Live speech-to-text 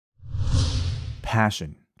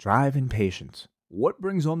Passion, drive, and patience. What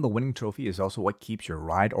brings home the winning trophy is also what keeps your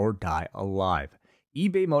ride or die alive.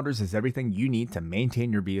 eBay Motors has everything you need to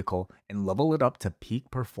maintain your vehicle and level it up to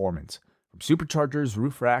peak performance. From superchargers,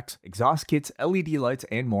 roof racks, exhaust kits, LED lights,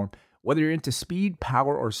 and more, whether you're into speed,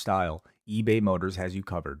 power, or style, eBay Motors has you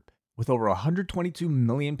covered. With over 122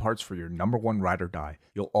 million parts for your number one ride or die,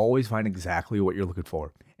 you'll always find exactly what you're looking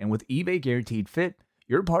for. And with eBay Guaranteed Fit,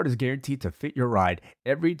 your part is guaranteed to fit your ride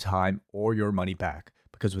every time or your money back.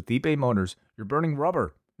 Because with eBay Motors, you're burning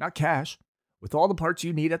rubber, not cash. With all the parts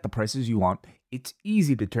you need at the prices you want, it's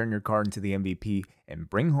easy to turn your car into the MVP and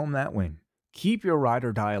bring home that win. Keep your ride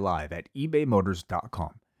or die alive at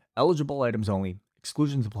ebaymotors.com. Eligible items only.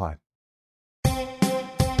 Exclusions apply.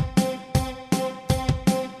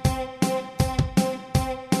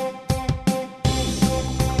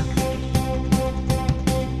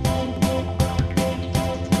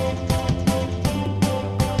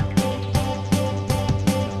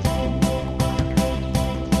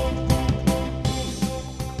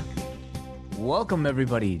 Welcome,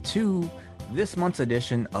 everybody, to this month's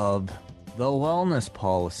edition of The Wellness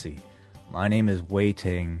Policy. My name is Wei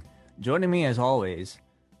Ting. Joining me, as always,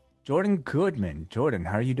 Jordan Goodman. Jordan,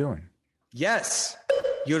 how are you doing? Yes,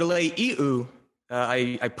 Yodelay Iu.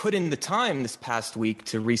 I put in the time this past week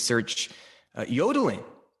to research yodeling,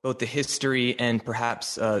 both the history and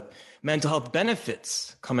perhaps mental health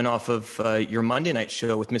benefits coming off of your Monday night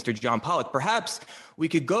show with Mr. John Pollock. Perhaps we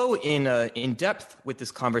could go in depth with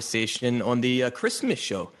this conversation on the Christmas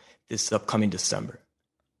show this upcoming December.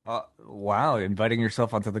 Wow, inviting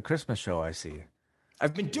yourself onto the Christmas show, I see.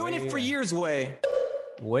 I've been doing it for years, Way.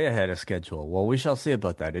 Way ahead of schedule. Well, we shall see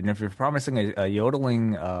about that. And if you're promising a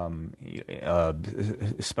yodeling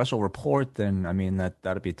special report, then, I mean,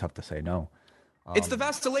 that'd be tough to say no. It's the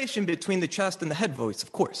vacillation between the chest and the head voice,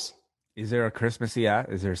 of course. Is there a Christmassy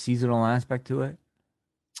is there a seasonal aspect to it?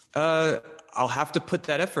 I'll have to put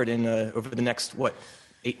that effort in over the next,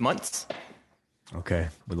 8 months? Okay,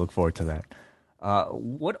 we look forward to that.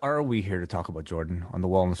 What are we here to talk about, Jordan, on the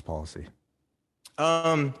wellness policy?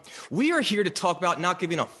 We are here to talk about not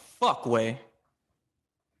giving a fuck, Way.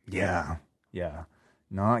 Yeah,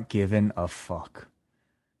 not giving a fuck.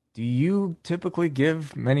 Do you typically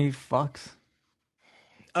give many fucks?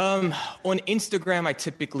 On Instagram, I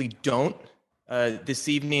typically don't. This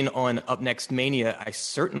evening on Up Next Mania, I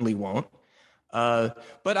certainly won't.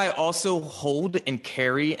 But I also hold and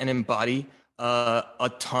carry and embody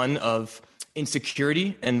a ton of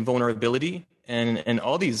insecurity and vulnerability and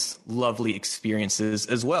all these lovely experiences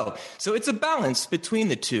as well. So it's a balance between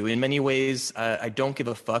the two. In many ways, I don't give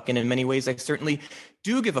a fuck, and in many ways, I certainly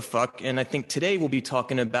do give a fuck. And I think today we'll be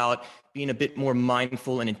talking about being a bit more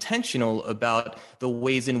mindful and intentional about the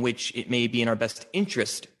ways in which it may be in our best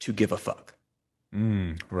interest to give a fuck.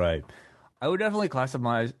 Right. I would definitely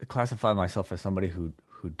classify myself as somebody who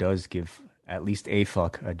does give at least a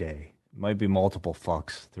fuck a day. Might be multiple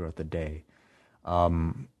fucks throughout the day.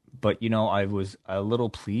 But, I was a little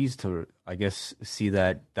pleased to, I guess, see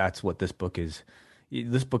that that's what this book is.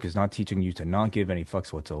 This book is not teaching you to not give any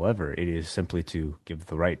fucks whatsoever. It is simply to give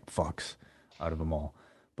the right fucks out of them all.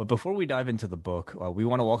 But before we dive into the book, we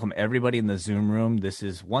want to welcome everybody in the Zoom room. This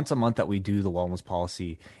is once a month that we do the wellness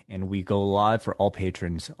policy, and we go live for all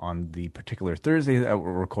patrons on the particular Thursday that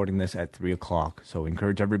we're recording this at 3 o'clock. So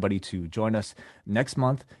encourage everybody to join us next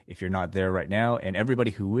month if you're not there right now. And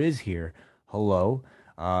everybody who is here, hello.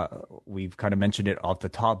 We've kind of mentioned it off the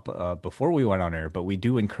top before we went on air, but we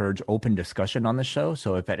do encourage open discussion on the show.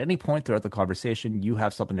 So if at any point throughout the conversation you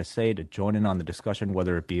have something to say, to join in on the discussion,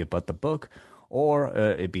 whether it be about the book or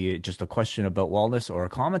it be just a question about wellness or a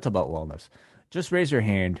comment about wellness, just raise your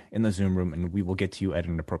hand in the Zoom room and we will get to you at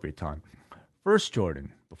an appropriate time. First,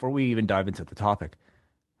 Jordan, before we even dive into the topic,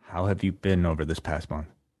 how have you been over this past month?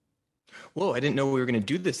 Whoa, I didn't know we were going to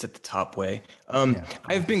do this at the top, Way.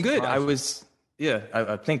 I've been good.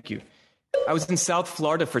 Thank you. I was in South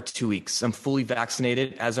Florida for 2 weeks. I'm fully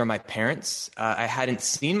vaccinated, as are my parents. I hadn't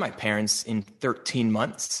seen my parents in 13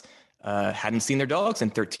 months. Hadn't seen their dogs in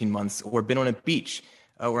 13 months or been on a beach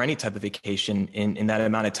or any type of vacation in that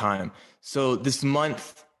amount of time. So this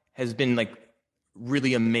month has been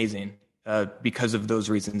really amazing because of those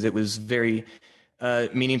reasons. It was very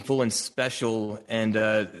meaningful and special and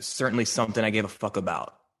certainly something I gave a fuck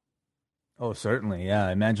about. Oh, certainly. Yeah.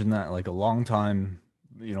 I imagine that a long time,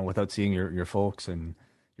 without seeing your folks and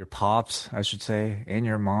your pops, I should say, and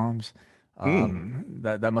your moms.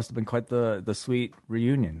 That must have been quite the sweet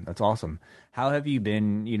reunion. That's awesome. How have you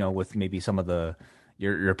been, with maybe some of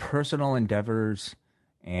your personal endeavors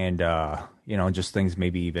and, just things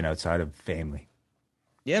maybe even outside of family?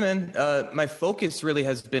 Yeah, man. My focus really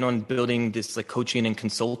has been on building this like coaching and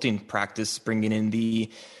consulting practice, bringing in the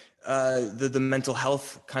mental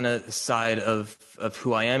health kind of side of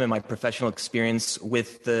who I am and my professional experience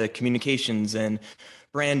with the communications and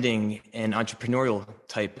branding and entrepreneurial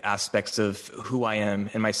type aspects of who I am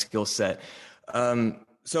and my skill set.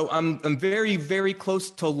 So I'm very, very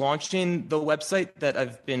close to launching the website that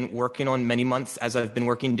I've been working on many months as I've been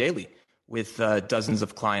working daily with dozens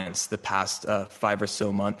of clients the past 5 or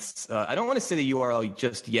so months. I don't want to say the URL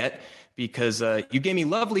just yet because you gave me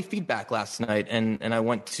lovely feedback last night, and I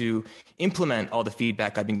want to implement all the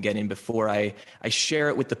feedback I've been getting before I share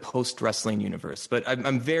it with the post-wrestling universe. But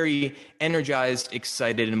I'm very energized,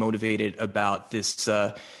 excited, and motivated about this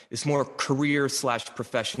more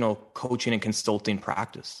career/professional coaching and consulting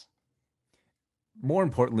practice. More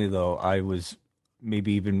importantly, though, I was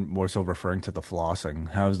maybe even more so referring to the flossing.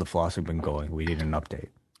 How's the flossing been going? We need an update.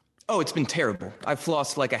 Oh, it's been terrible. I've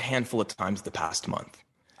flossed like a handful of times the past month.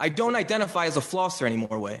 I don't identify as a flosser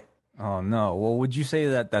anymore, Way. Oh, no. Well, would you say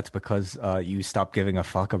that that's because you stopped giving a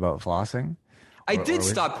fuck about flossing? I did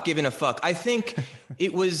stop giving a fuck. I think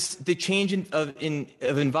it was the change of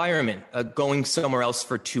environment, going somewhere else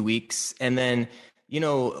for 2 weeks, and then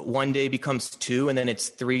one day becomes 2, and then it's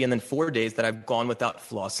 3, and then 4 days that I've gone without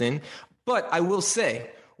flossing. But I will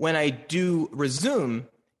say, when I do resume,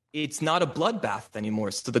 it's not a bloodbath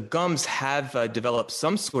anymore. So the gums have developed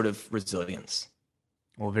some sort of resilience.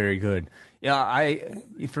 Well, very good. Yeah,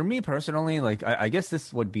 for me personally, like I guess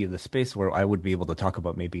this would be the space where I would be able to talk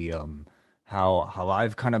about maybe how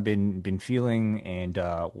I've kind of been feeling and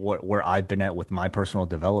where I've been at with my personal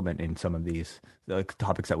development in some of these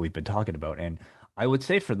topics that we've been talking about. And I would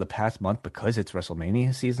say for the past month, because it's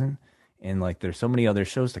WrestleMania season and like there's so many other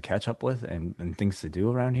shows to catch up with and things to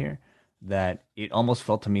do around here, that it almost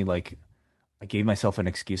felt to me like I gave myself an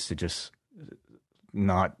excuse to just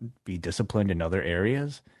not be disciplined in other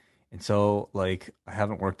areas. And so like I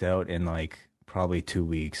haven't worked out in like probably 2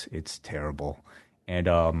 weeks. It's terrible. And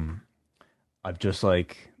I've just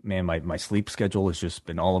like, man, my sleep schedule has just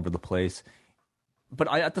been all over the place. But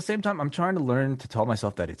at the same time, I'm trying to learn to tell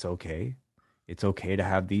myself that it's okay. It's okay to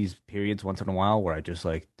have these periods once in a while where I just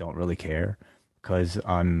like don't really care, because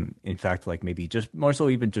I'm in fact like maybe just more so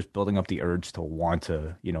even just building up the urge to want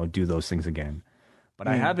to, do those things again. But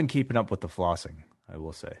I have been keeping up with the flossing, I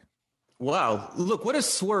will say. Wow. Look, what a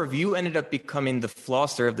swerve. You ended up becoming the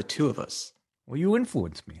flosser of the two of us. Well, you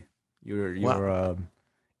influenced me. You're Wow.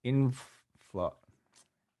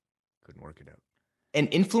 couldn't work it out. An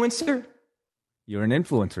influencer? You're an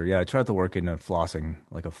influencer. Yeah, I tried to work in flossing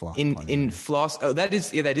like a floss. In floss. Oh, that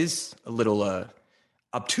is a little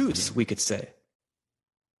obtuse, we could say.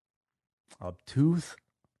 Obtuse,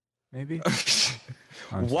 maybe.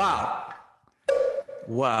 Wow.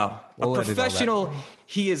 Wow. We'll A edit all that. professional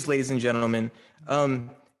he is, ladies and gentlemen.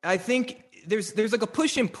 I think there's like a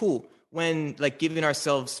push and pull when like giving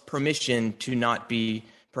ourselves permission to not be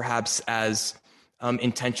perhaps as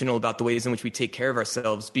intentional about the ways in which we take care of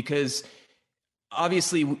ourselves, because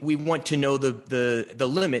obviously we want to know the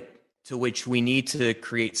limit to which we need to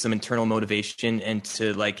create some internal motivation and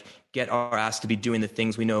to like get our ass to be doing the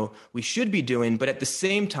things we know we should be doing. But at the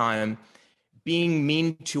same time, being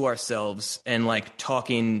mean to ourselves and like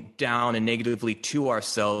talking down and negatively to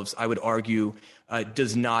ourselves, I would argue,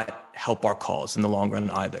 does not help our cause in the long run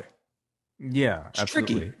either. Yeah, It's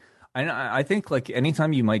absolutely. tricky. I think like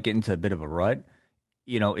anytime you might get into a bit of a rut,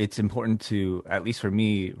 it's important to, at least for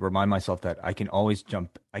me, remind myself that I can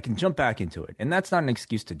jump back into it. And that's not an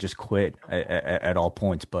excuse to just quit at all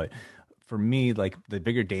points. But for me, like the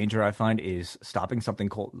bigger danger I find is stopping something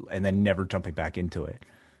cold and then never jumping back into it.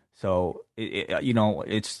 So,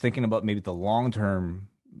 it's thinking about maybe the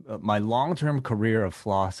my long term career of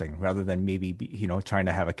flossing rather than maybe, trying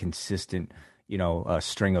to have a consistent,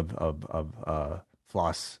 string of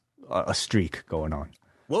floss, a streak going on.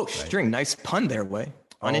 Whoa, string, nice pun there, Way.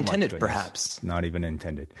 Oh my Unintended, goodness. perhaps. Not even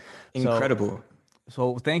intended. Incredible.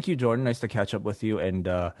 So thank you, Jordan. Nice to catch up with you. And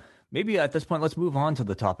maybe at this point, let's move on to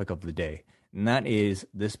the topic of the day. And that is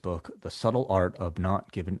this book, The Subtle Art of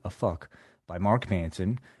Not Giving a Fuck by Mark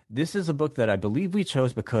Manson. This is a book that I believe we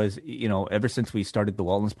chose because, ever since we started the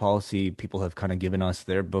wellness policy, people have kind of given us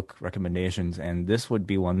their book recommendations. And this would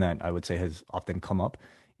be one that I would say has often come up.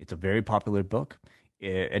 It's a very popular book.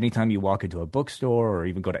 Anytime you walk into a bookstore or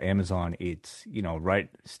even go to Amazon, it's,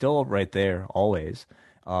 still right there always.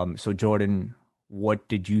 So Jordan, what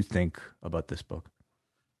did you think about this book?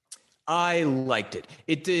 I liked it.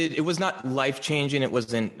 It was not life changing. It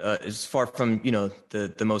wasn't as far from,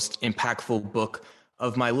 the most impactful book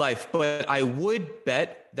of my life. But I would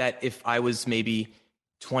bet that if I was maybe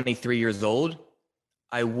 23 years old,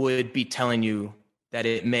 I would be telling you that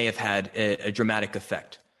it may have had a dramatic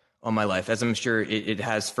effect on my life, as I'm sure it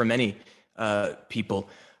has for many people.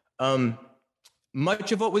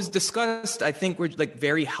 Much of what was discussed, I think, were like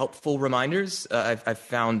very helpful reminders. I've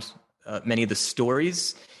found many of the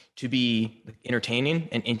stories to be entertaining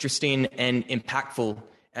and interesting and impactful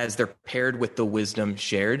as they're paired with the wisdom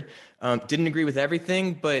shared. Didn't agree with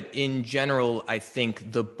everything, but in general, I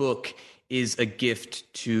think the book is a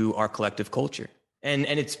gift to our collective culture. And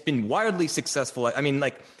it's been wildly successful. I mean,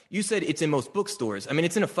 like you said, it's in most bookstores. I mean,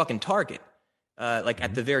 it's in a fucking Target, like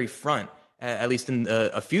at the very front, at least in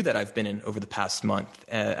a few that I've been in over the past month,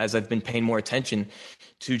 as I've been paying more attention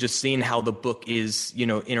to just seeing how the book is,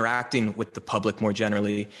 interacting with the public more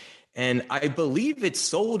generally. And I believe it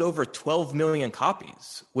sold over 12 million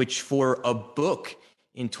copies, which for a book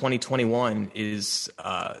in 2021 is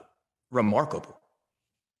remarkable.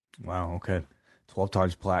 Wow. Okay. 12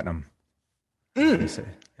 times platinum.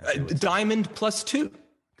 Diamond plus 2.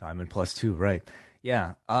 Diamond plus 2. Right.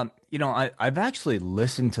 Yeah. I've actually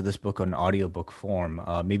listened to this book on audiobook form,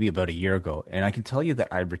 maybe about a year ago, and I can tell you that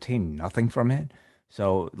I retained nothing from it.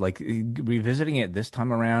 So like revisiting it this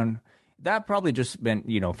time around, that probably just meant,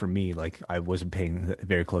 for me, like I wasn't paying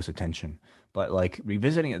very close attention. But like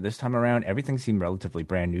revisiting it this time around, everything seemed relatively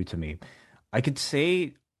brand new to me. I could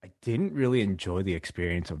say I didn't really enjoy the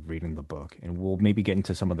experience of reading the book, and we'll maybe get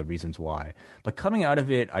into some of the reasons why. But coming out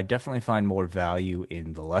of it, I definitely find more value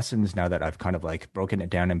in the lessons now that I've kind of like broken it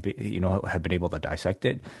down and have been able to dissect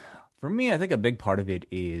it. For me, I think a big part of it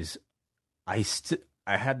is I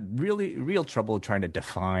had really real trouble trying to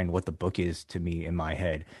define what the book is to me in my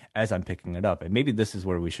head as I'm picking it up. And maybe this is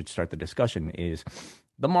where we should start the discussion: is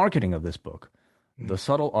the marketing of this book. The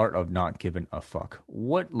Subtle Art of Not Giving a Fuck.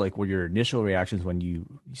 What were your initial reactions when you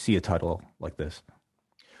see a title like this?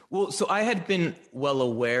 Well, so I had been well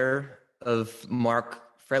aware of Mark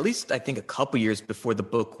for at least, I think, a couple years before the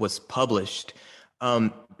book was published.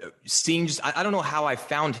 Seeing I don't know how I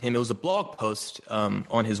found him. It was a blog post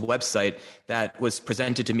on his website that was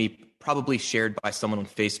presented to me, probably shared by someone on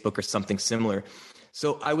Facebook or something similar.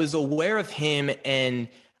 So I was aware of him and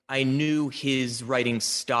I knew his writing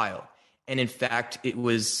style. And in fact, it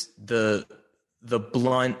was the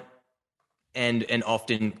blunt and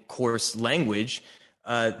often coarse language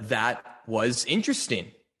that was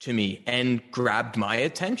interesting to me and grabbed my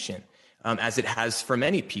attention, as it has for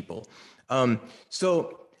many people.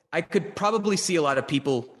 So I could probably see a lot of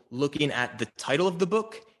people looking at the title of the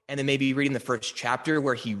book and then maybe reading the first chapter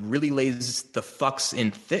where he really lays the fucks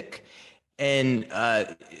in thick and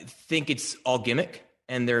think it's all gimmick.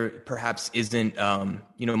 And there perhaps isn't,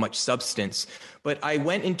 much substance. But I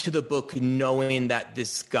went into the book knowing that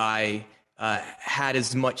this guy had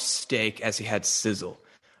as much steak as he had sizzle.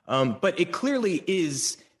 But it clearly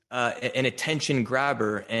is an attention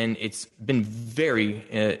grabber, and it's been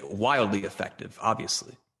very wildly effective,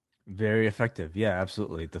 obviously. Very effective. Yeah,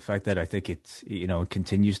 absolutely. The fact that I think it's,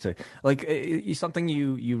 continues to, something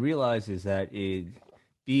you realize is that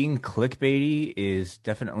being clickbaity is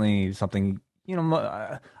definitely something,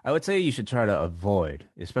 I would say you should try to avoid,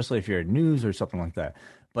 especially if you're in news or something like that.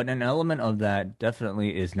 But an element of that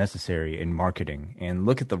definitely is necessary in marketing. And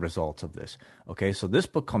look at the results of this. Okay, so this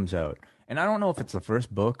book comes out, and I don't know if it's the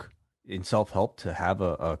first book in self-help to have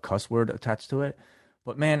a cuss word attached to it.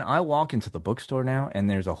 But man, I walk into the bookstore now, and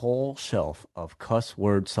there's a whole shelf of cuss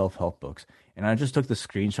word self-help books. And I just took the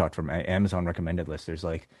screenshot from Amazon recommended list. There's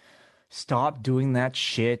like, stop doing that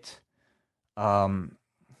shit.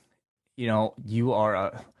 You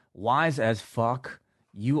are wise as fuck.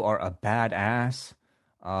 You are a badass.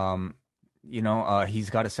 He's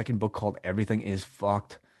got a second book called Everything is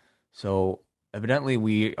Fucked. So evidently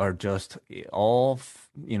we are just all,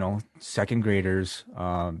 second graders,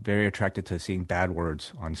 very attracted to seeing bad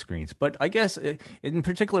words on screens. But I guess in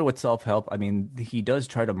particular with self-help, I mean, he does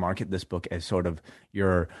try to market this book as sort of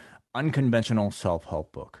your unconventional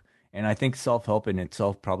self-help book. And I think self-help in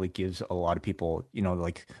itself probably gives a lot of people,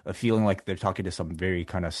 like a feeling like they're talking to some very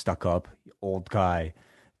kind of stuck-up old guy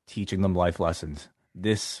teaching them life lessons.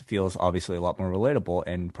 This feels obviously a lot more relatable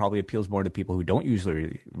and probably appeals more to people who don't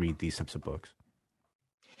usually read these types of books.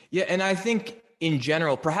 Yeah, and I think in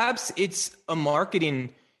general, perhaps it's a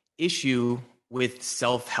marketing issue with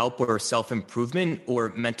self-help or self-improvement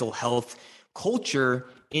or mental health culture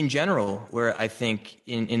in general, where I think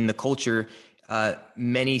in the culture,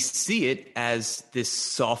 many see it as this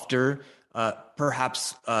softer,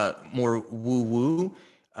 perhaps more woo-woo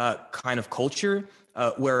kind of culture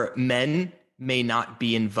where men may not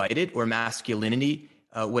be invited or masculinity,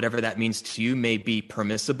 whatever that means to you, may be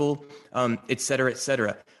permissible, et cetera, et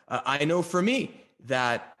cetera. I know for me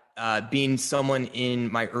that being someone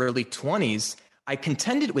in my early 20s, I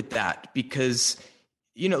contended with that because,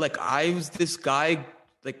 like I was this guy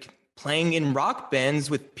like playing in rock bands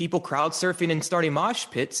with people crowd surfing and starting mosh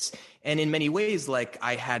pits. And in many ways, like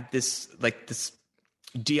I had this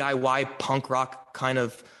DIY punk rock kind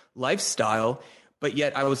of lifestyle, but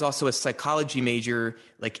yet I was also a psychology major,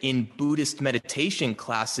 like in Buddhist meditation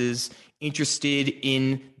classes, interested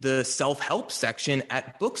in the self-help section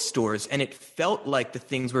at bookstores. And it felt like the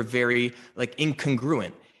things were very like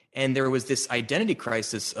incongruent. And there was this identity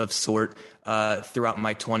crisis of sort throughout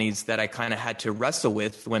my 20s that I kind of had to wrestle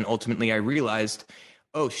with when ultimately I realized,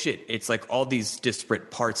 oh shit, it's like all these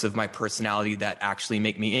disparate parts of my personality that actually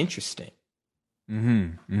make me interesting.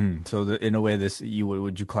 So in a way,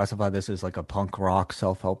 would you classify this as like a punk rock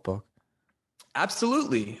self-help book?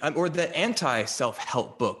 Absolutely. Or the anti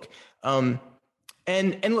self-help book. And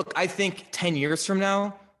look, I think 10 years from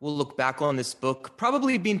now, we'll look back on this book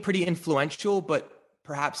probably being pretty influential, but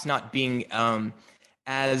perhaps not being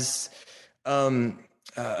as I'm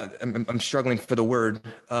struggling for the word,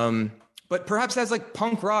 but perhaps as like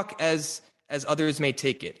punk rock as others may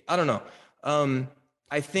take it. I don't know.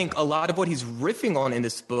 I think a lot of what he's riffing on in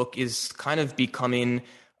this book is kind of becoming,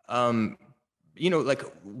 like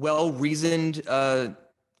well-reasoned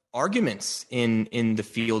arguments in the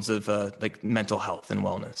fields of like mental health and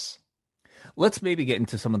wellness. Let's maybe get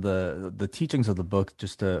into some of the teachings of the book,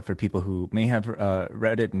 just for people who may have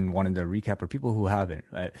read it and wanted to recap, or people who haven't.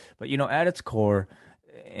 Right? But at its core,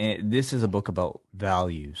 this is a book about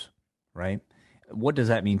values, right? What does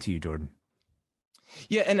that mean to you, Jordan?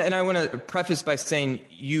 Yeah, and I want to preface by saying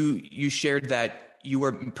you shared that you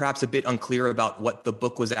were perhaps a bit unclear about what the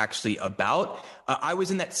book was actually about. I was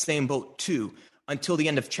in that same boat too, until the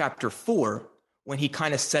end of chapter 4, when he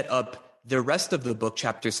kind of set up the rest of the book,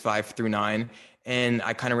 chapters 5 through 9. And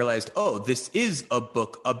I kind of realized, oh, this is a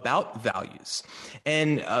book about values.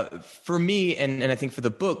 And for me, and I think for the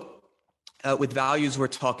book, with values, we're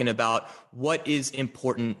talking about what is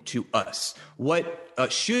important to us. What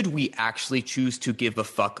should we actually choose to give a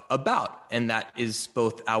fuck about? And that is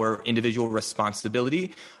both our individual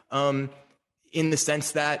responsibility, in the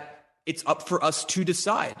sense that it's up for us to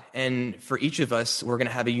decide. And for each of us, we're going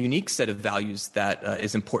to have a unique set of values that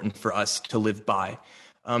is important for us to live by,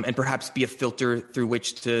 and perhaps be a filter through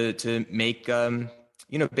which to make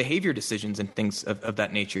behavior decisions and things of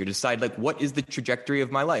that nature. Decide like, what is the trajectory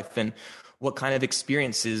of my life, and what kind of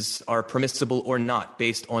experiences are permissible or not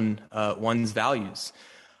based on one's values.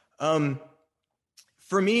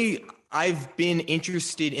 For me, I've been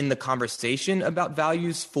interested in the conversation about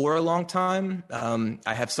values for a long time.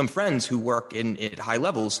 I have some friends who work at high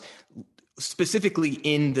levels, specifically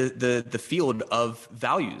in the field of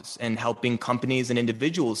values and helping companies and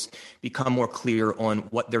individuals become more clear on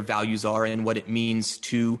what their values are and what it means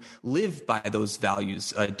to live by those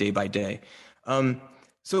values day by day.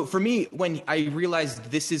 So for me, when I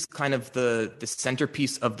realized this is kind of the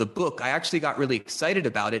centerpiece of the book, I actually got really excited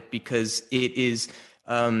about it because it is,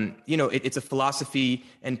 it's a philosophy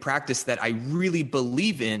and practice that I really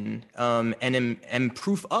believe in, and am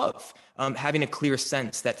proof of, having a clear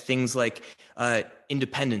sense that things like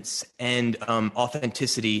independence and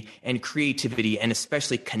authenticity and creativity and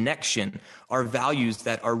especially connection are values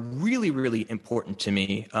that are really, really important to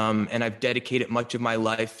me. And I've dedicated much of my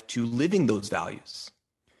life to living those values.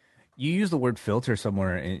 You use the word filter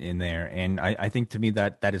somewhere in there, and I think to me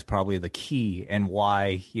that is probably the key, and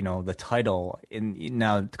why the title. And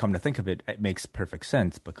now, to come to think of it, it makes perfect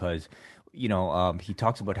sense because he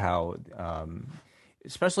talks about how,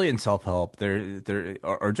 especially in self-help, there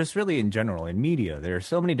or just really in general in media, there are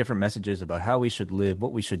so many different messages about how we should live,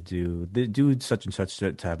 what we should do such and such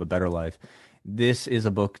to have a better life. This is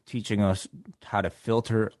a book teaching us how to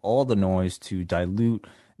filter all the noise, to dilute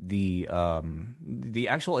the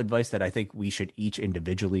actual advice that I think we should each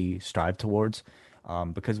individually strive towards,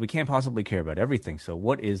 because we can't possibly care about everything. So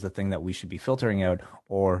what is the thing that we should be filtering out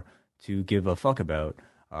or to give a fuck about,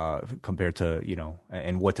 compared to,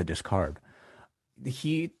 and what to discard?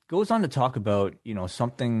 He goes on to talk about,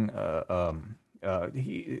 something, the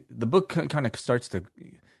book kind of starts to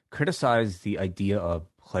criticize the idea of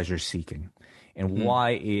pleasure seeking, and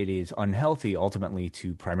why it is unhealthy ultimately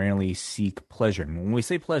to primarily seek pleasure. And when we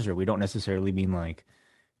say pleasure, we don't necessarily mean like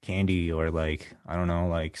candy or like, I don't know,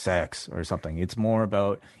 like sex or something. It's more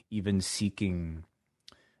about even seeking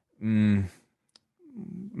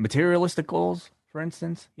materialistic goals, for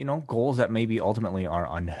instance, goals that maybe ultimately are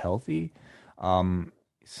unhealthy.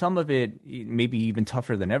 Some of it may be even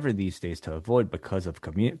tougher than ever these days to avoid because of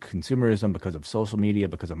consumerism, because of social media,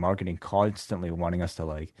 because of marketing constantly wanting us to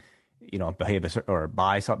like, behave or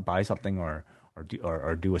buy something,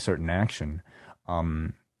 or do a certain action.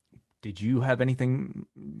 Um, did you have any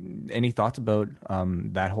thoughts about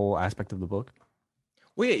that whole aspect of the book?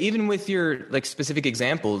 Well, yeah, even with your like specific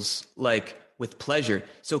examples, like with pleasure.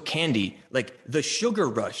 So candy, like the sugar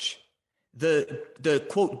rush, the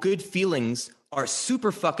quote good feelings are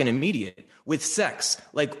super fucking immediate. With sex,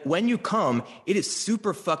 like when you come, it is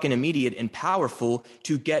super fucking immediate and powerful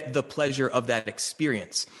to get the pleasure of that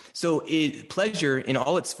experience. So pleasure in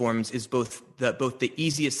all its forms is both the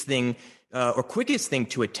easiest thing or quickest thing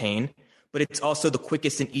to attain, but it's also the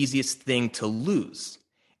quickest and easiest thing to lose.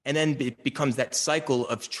 And then it becomes that cycle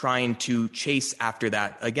of trying to chase after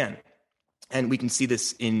that again. And we can see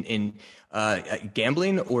this in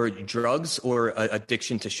gambling or drugs or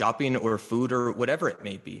addiction to shopping or food or whatever it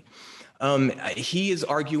may be. He is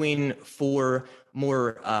arguing for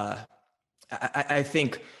more, I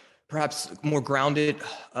think, perhaps more grounded,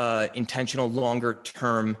 intentional, longer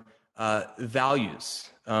term values.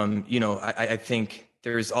 I think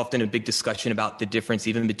there's often a big discussion about the difference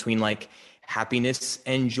even between like happiness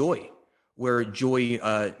and joy, where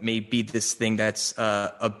joy may be this thing that's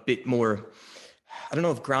a bit more, I don't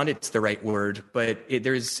know if grounded is the right word, but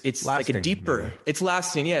it's lasting, like a deeper, maybe. It's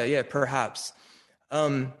lasting. Yeah, perhaps.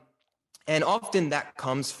 And often that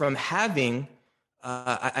comes from having,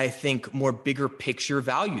 I think, more bigger picture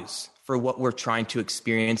values for what we're trying to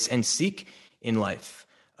experience and seek in life.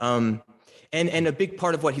 And a big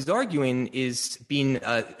part of what he's arguing is being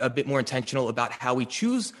a bit more intentional about how we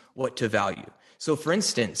choose what to value. So for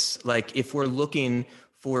instance, like if we're looking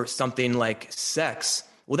for something like sex,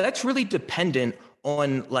 well, that's really dependent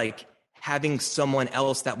on like having someone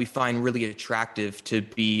else that we find really attractive to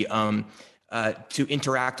be to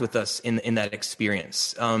interact with us in that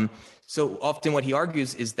experience. So often what he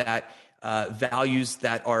argues is that values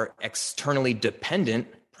that are externally dependent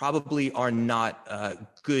probably are not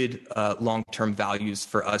good long-term values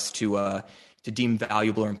for us to deem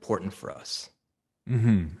valuable or important for us.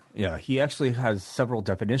 Mm-hmm. Yeah, he actually has several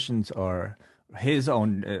definitions or his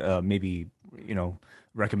own maybe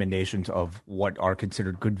recommendations of what are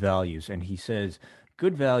considered good values, and he says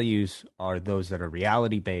good values are those that are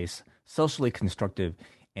reality-based, socially constructive,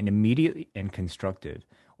 and immediately and constructive.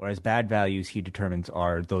 Whereas bad values, he determines,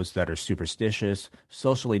 are those that are superstitious,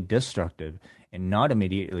 socially destructive, and not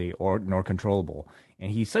immediately or nor controllable.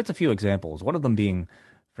 And he cites a few examples. One of them being,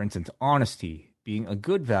 for instance, honesty being a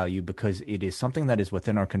good value because it is something that is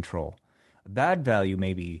within our control. A bad value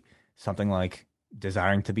may be something like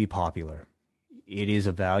desiring to be popular. It is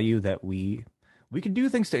a value that we can do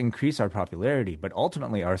things to increase our popularity, but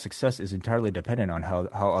ultimately our success is entirely dependent on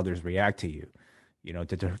how others react to you,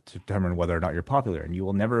 to determine whether or not you're popular. And you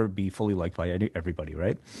will never be fully liked by everybody,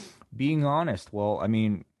 right? Being honest, well, I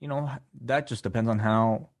mean, that just depends on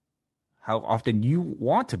how often you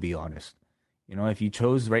want to be honest. If you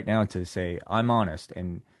chose right now to say, I'm honest,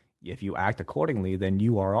 and if you act accordingly, then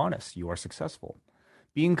you are honest, you are successful.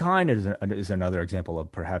 Being kind is another example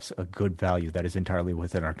of perhaps a good value that is entirely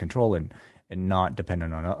within our control and not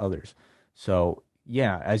dependent on others. So,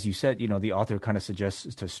 yeah, as you said, the author kind of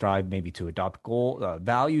suggests to strive maybe to adopt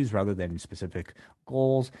values rather than specific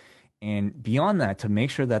goals. And beyond that, to make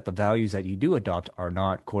sure that the values that you do adopt are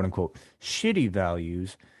not, quote unquote, shitty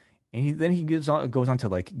values. And then he goes on to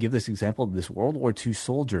like give this example of this World War II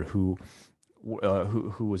soldier who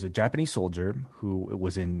was a Japanese soldier who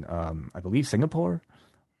was in, I believe, Singapore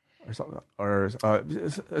or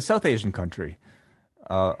a South Asian country,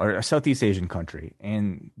 or a Southeast Asian country.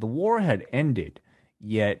 And the war had ended,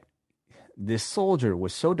 yet this soldier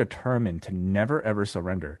was so determined to never, ever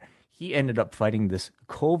surrender. He ended up fighting this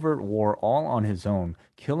covert war all on his own,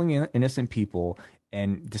 killing innocent people.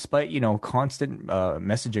 And despite, constant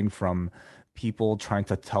messaging from people trying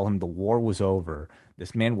to tell him the war was over,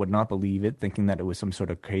 this man would not believe it, thinking that it was some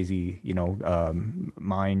sort of crazy,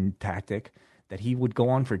 mind tactic, that he would go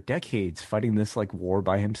on for decades fighting this like war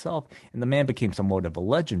by himself. And the man became somewhat of a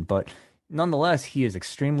legend, but nonetheless, he is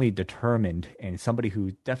extremely determined and somebody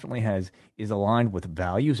who definitely is aligned with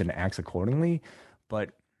values and acts accordingly.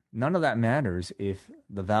 But none of that matters if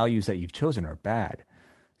the values that you've chosen are bad.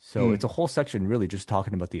 So it's a whole section really just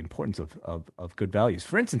talking about the importance of good values.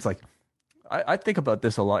 For instance, like I think about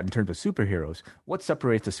this a lot in terms of superheroes. What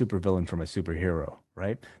separates a supervillain from a superhero,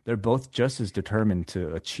 right? They're both just as determined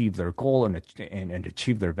to achieve their goal and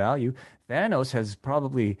achieve their value. Thanos has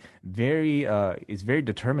probably is very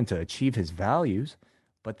determined to achieve his values,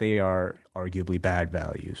 but they are arguably bad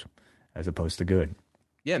values as opposed to good.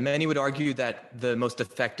 Yeah, many would argue that the most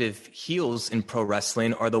effective heels in pro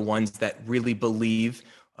wrestling are the ones that really believe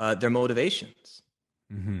their motivations.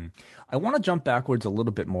 Mm-hmm. I want to jump backwards a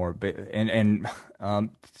little bit more, and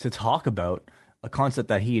to talk about a concept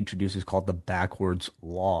that he introduces called the backwards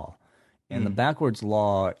law. And the Mm. backwards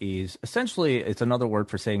law is essentially it's another word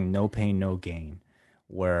for saying no pain, no gain.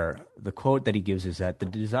 Where the quote that he gives is that the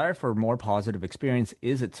desire for a more positive experience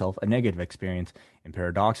is itself a negative experience, and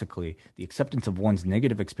paradoxically, the acceptance of one's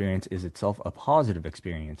negative experience is itself a positive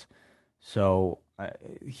experience. So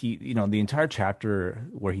the entire chapter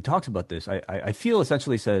where he talks about this, I feel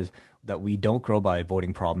essentially says that we don't grow by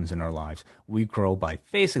avoiding problems in our lives. We grow by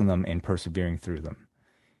facing them and persevering through them.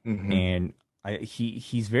 Hmm. And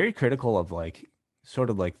he's very critical of like sort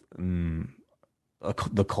of like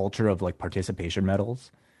the culture of like participation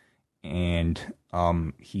medals, and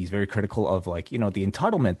he's very critical of like the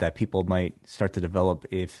entitlement that people might start to develop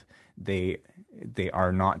if they they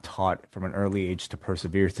are not taught from an early age to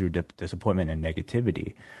persevere through disappointment and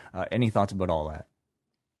negativity. Any thoughts about all that?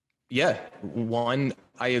 Yeah, one,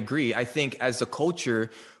 I agree. I think as a culture,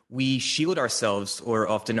 we shield ourselves, or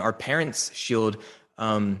often our parents shield,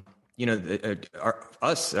 us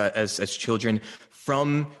as children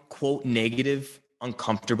from quote negative,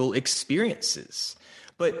 uncomfortable experiences.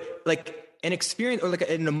 But like an experience or like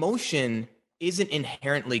an emotion isn't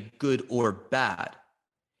inherently good or bad.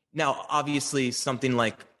 Now, obviously, something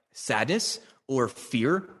like sadness or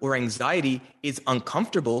fear or anxiety is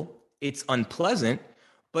uncomfortable, it's unpleasant,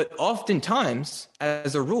 but oftentimes,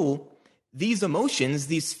 as a rule, these emotions,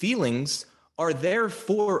 these feelings are there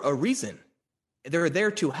for a reason. They're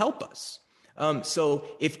there to help us. So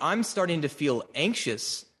if I'm starting to feel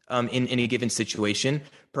anxious in any given situation,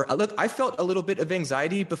 look, I felt a little bit of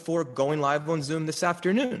anxiety before going live on Zoom this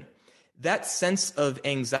afternoon. That sense of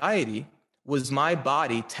anxiety was my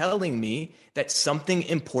body telling me that something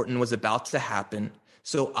important was about to happen,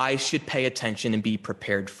 so I should pay attention and be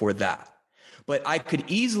prepared for that. But I could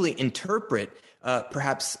easily interpret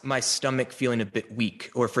perhaps my stomach feeling a bit weak,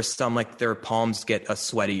 or for some, like their palms get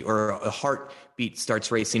sweaty, or a heartbeat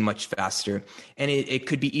starts racing much faster. And it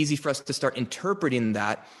could be easy for us to start interpreting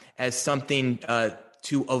that as something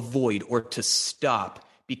to avoid or to stop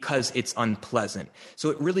because it's unpleasant. So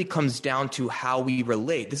it really comes down to how we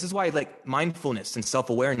relate. This is why like mindfulness and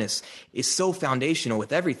self-awareness is so foundational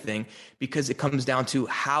with everything, because it comes down to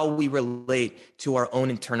how we relate to our own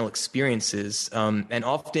internal experiences. And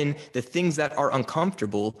often the things that are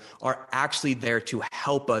uncomfortable are actually there to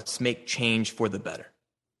help us make change for the better.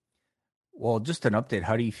 Well, just an update.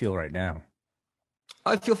 How do you feel right now?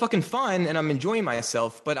 I feel fucking fine and I'm enjoying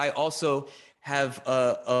myself, but I also have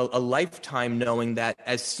a lifetime knowing that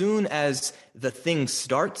as soon as the thing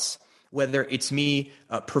starts, whether it's me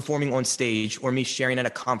performing on stage, or me sharing at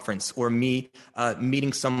a conference, or me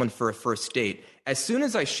meeting someone for a first date, as soon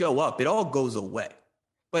as I show up, it all goes away.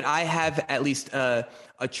 But I have at least a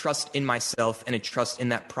trust in myself and a trust in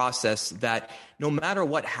that process that no matter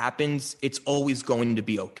what happens, it's always going to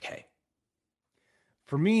be okay.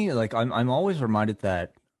 For me, like I'm always reminded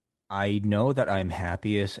that I know that I'm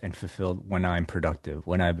happiest and fulfilled when I'm productive,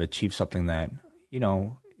 when I've achieved something that,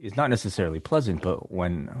 is not necessarily pleasant,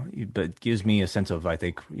 but gives me a sense of, I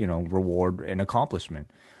think, reward and accomplishment.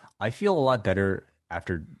 I feel a lot better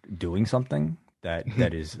after doing something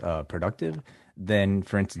that is productive than,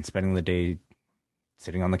 for instance, spending the day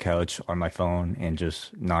sitting on the couch on my phone and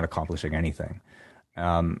just not accomplishing anything.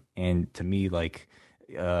 And to me, like,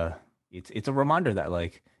 uh, it's a reminder that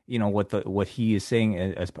like what he is saying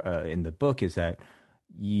as in the book is that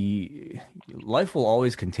life will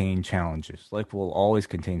always contain challenges. Life will always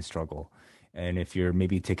contain struggle. And if you're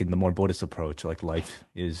maybe taking the more Buddhist approach, like life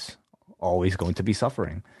is always going to be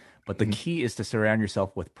suffering. But the key is to surround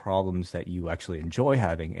yourself with problems that you actually enjoy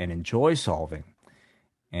having and enjoy solving.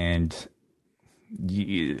 And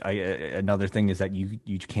another thing is that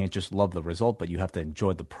you can't just love the result, but you have to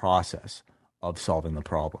enjoy the process of solving the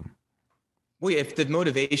problem. Well, if the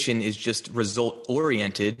motivation is just result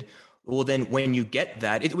oriented, well, then when you get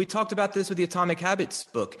that, we talked about this with the Atomic Habits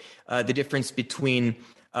book, the difference between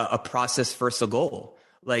a process versus a goal.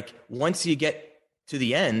 Like once you get to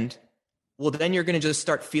the end, well, then you're going to just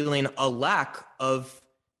start feeling a lack of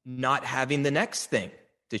not having the next thing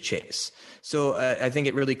to chase. So I think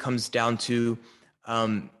it really comes down to,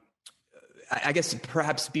 I guess,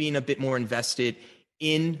 perhaps being a bit more invested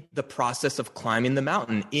in the process of climbing the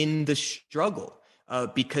mountain, in the struggle,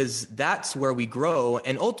 because that's where we grow.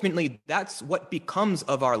 And ultimately, that's what becomes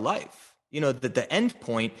of our life. The end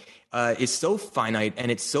point is so finite and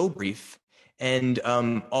it's so brief. And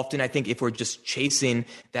often I think if we're just chasing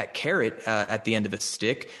that carrot at the end of a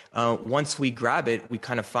stick, once we grab it, we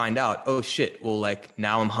kind of find out, oh shit, well, like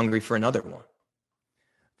now I'm hungry for another one.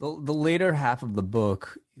 The later half of the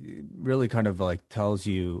book really kind of like tells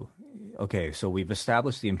you, okay, so we've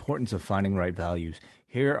established the importance of finding right values.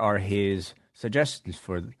 Here are his suggestions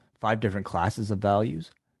for 5 different classes of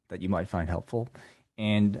values that you might find helpful.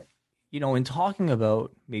 And, in talking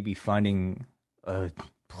about maybe finding a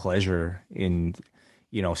pleasure in,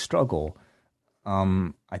 struggle,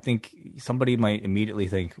 I think somebody might immediately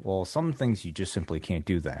think, well, some things you just simply can't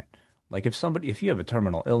do that. Like if you have a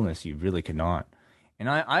terminal illness, you really cannot. And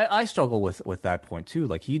I struggle with that point too.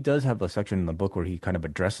 Like he does have a section in the book where he kind of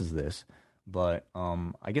addresses this, but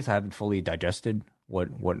I guess I haven't fully digested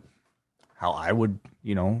how I would,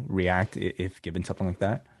 react if given something like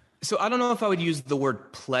that. So I don't know if I would use the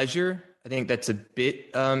word pleasure. I think that's a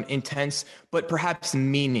bit intense, but perhaps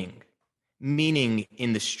meaning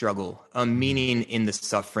in the struggle, meaning in the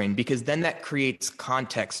suffering, because then that creates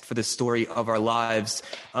context for the story of our lives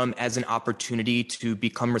as an opportunity to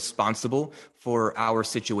become responsible for our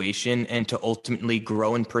situation and to ultimately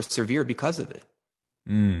grow and persevere because of it.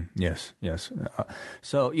 Yes, yes.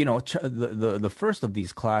 So, the first of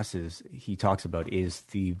these classes he talks about is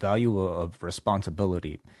the value of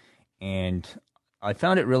responsibility. And I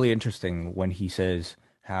found it really interesting when he says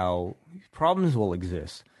how problems will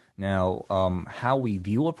exist. Now, how we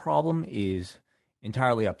view a problem is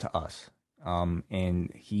entirely up to us.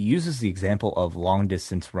 And he uses the example of long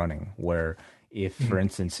distance running, where if, for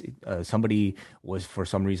instance, somebody was for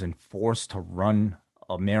some reason forced to run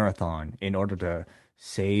a marathon in order to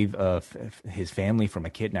save his family from a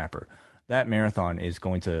kidnapper, that marathon is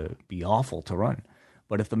going to be awful to run.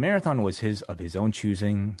 But if the marathon was of his own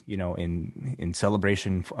choosing, in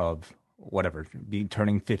celebration of whatever,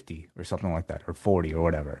 turning 50 or something like that, or 40 or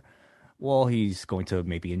whatever, well, he's going to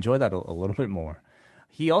maybe enjoy that a little bit more.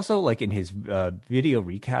 He also, like in his video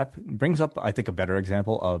recap, brings up, I think, a better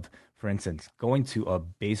example of, for instance, going to a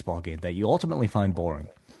baseball game that you ultimately find boring.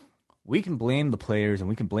 We can blame the players and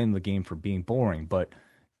we can blame the game for being boring, but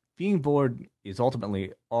being bored is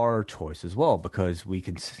ultimately our choice as well, because we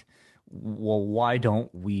can, well, why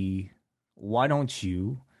don't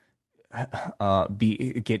you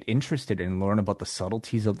get interested and learn about the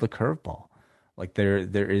subtleties of the curveball? Like there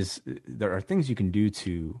are things you can do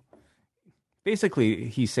to, basically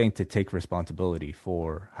he's saying to take responsibility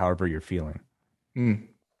for however you're feeling.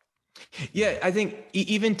 Yeah, I think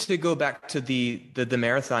even to go back to the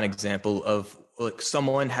marathon example of like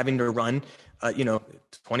someone having to run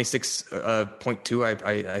 26.2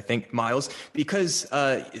 I think miles because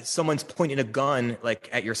someone's pointing a gun like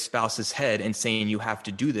at your spouse's head and saying you have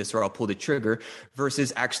to do this or I'll pull the trigger,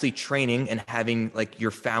 versus actually training and having like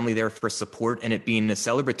your family there for support and it being a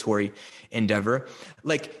celebratory endeavor.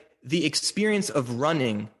 Like the experience of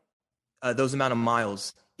running those amount of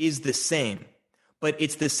miles is the same, but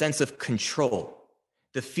it's the sense of control,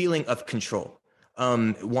 the feeling of control.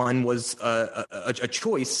 One was a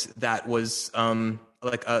choice that was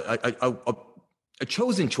like a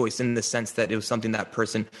chosen choice in the sense that it was something that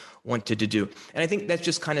person wanted to do. And I think that's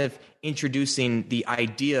just kind of introducing the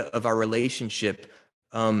idea of our relationship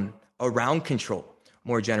around control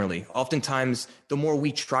more generally. Oftentimes, the more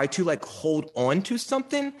we try to like hold on to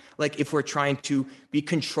something, like if we're trying to be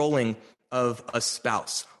controlling of a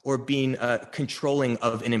spouse or being controlling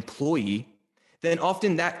of an employee, then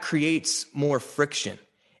often that creates more friction.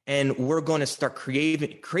 And we're going to start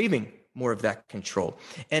craving more of that control.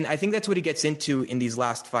 And I think that's what he gets into in these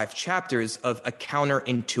last 5 chapters of a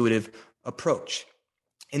counterintuitive approach,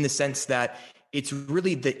 in the sense that it's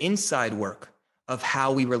really the inside work of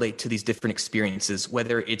how we relate to these different experiences,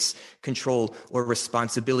 whether it's control or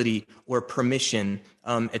responsibility or permission,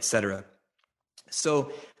 etc.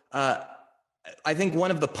 So I think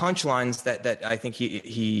one of the punchlines that I think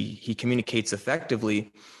he communicates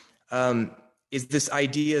effectively is this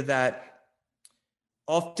idea that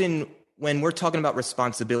often when we're talking about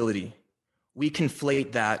responsibility, we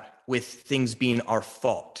conflate that with things being our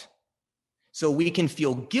fault. So we can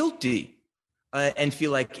feel guilty and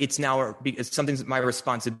feel like it's now something's my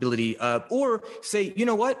responsibility, or say, you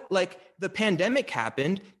know what, like the pandemic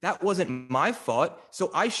happened, that wasn't my fault,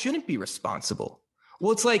 so I shouldn't be responsible.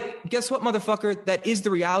 Well, it's like, guess what, motherfucker? That is the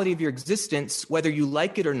reality of your existence, whether you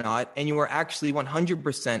like it or not. And you are actually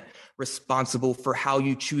 100% responsible for how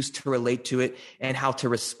you choose to relate to it and how to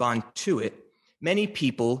respond to it. Many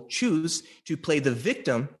people choose to play the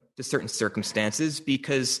victim to certain circumstances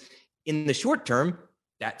because in the short term,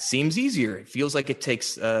 that seems easier. It feels like it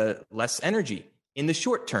takes less energy. In the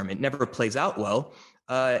short term, it never plays out well.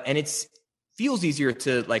 And it feels easier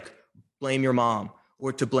to like blame your mom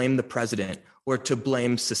or to blame the president or to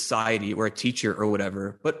blame society or a teacher or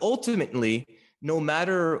whatever. But ultimately, no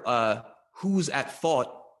matter who's at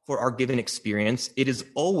fault for our given experience, it is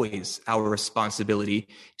always our responsibility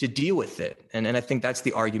to deal with it. And I think that's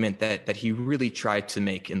the argument that he really tried to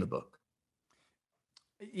make in the book.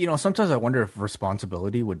 Sometimes I wonder if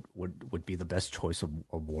responsibility would be the best choice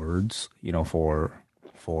of words,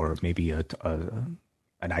 for maybe an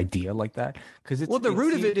idea like that. Because Well, the it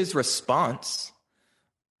root of seems it is response.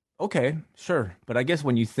 okay, sure. But I guess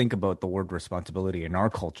when you think about the word responsibility in our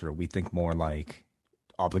culture, we think more like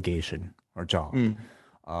obligation or job, Mm.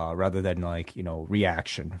 rather than like,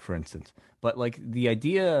 reaction, for instance. But like the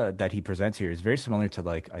idea that he presents here is very similar to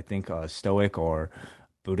like, I think, Stoic or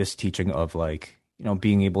Buddhist teaching of like,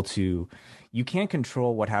 being able to, you can't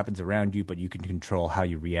control what happens around you, but you can control how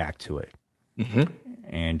you react to it. Hmm.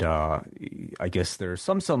 And I guess there are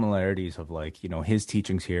some similarities of like, his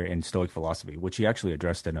teachings here in Stoic philosophy, which he actually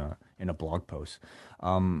addressed in a blog post.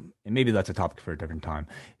 And maybe that's a topic for a different time.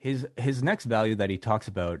 His next value that he talks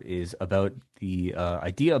about is about the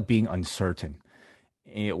idea of being uncertain,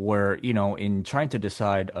 where, in trying to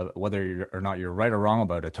decide whether or not you're right or wrong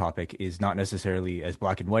about a topic is not necessarily as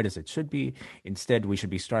black and white as it should be. Instead, we should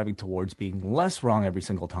be striving towards being less wrong every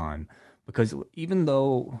single time. Because even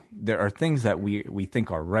though there are things that we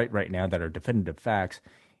think are right now that are definitive facts,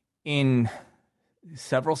 in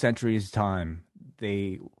several centuries' time,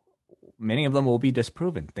 they many of them will be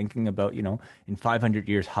disproven. Thinking about, in 500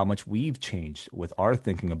 years, how much we've changed with our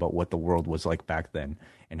thinking about what the world was like back then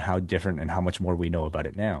and how different and how much more we know about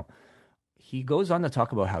it now. He goes on to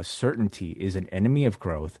talk about how certainty is an enemy of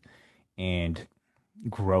growth, and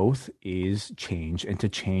growth is change. And to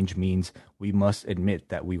change means we must admit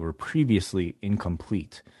that we were previously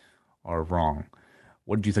incomplete or wrong.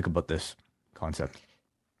 What did you think about this concept?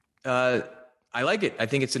 Uh, I like it. I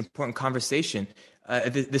think it's an important conversation.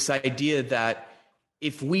 This idea that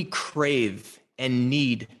if we crave and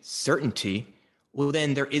need certainty, well,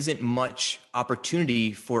 then there isn't much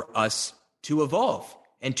opportunity for us to evolve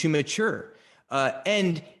and to mature.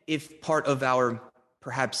 And if part of our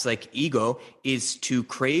perhaps like ego is to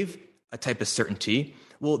crave a type of certainty,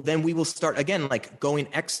 well, then we will start again, like going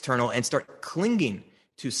external and start clinging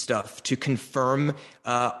to stuff to confirm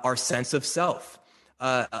our sense of self.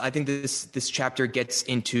 I think this chapter gets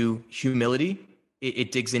into humility.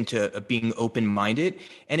 It digs into being open minded,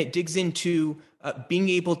 and it digs into being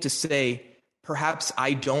able to say, perhaps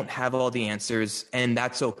I don't have all the answers, and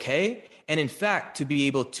that's okay. And in fact, to be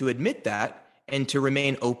able to admit that and to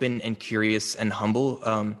remain open and curious and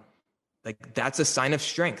humble, like that's a sign of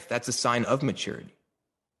strength. That's a sign of maturity.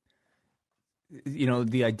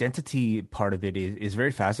 The identity part of it is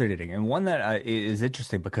very fascinating, and one that is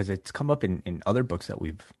interesting because it's come up in other books that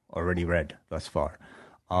we've already read thus far,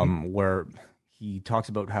 where he talks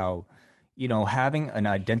about how, having an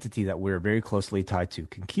identity that we're very closely tied to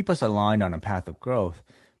can keep us aligned on a path of growth,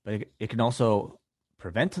 but it can also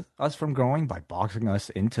prevent us from growing by boxing us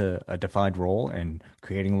into a defined role and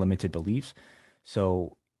creating limited beliefs.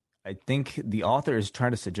 So I think the author is trying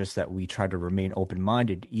to suggest that we try to remain open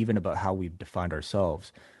minded, even about how we've defined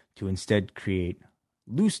ourselves, to instead create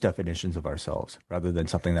loose definitions of ourselves rather than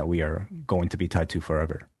something that we are going to be tied to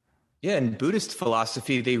forever. Yeah, in Buddhist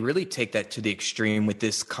philosophy, they really take that to the extreme with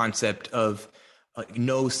this concept of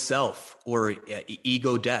no self or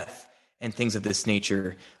ego death and things of this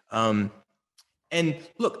nature. And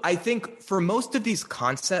look, I think for most of these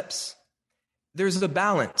concepts, there's a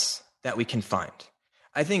balance that we can find.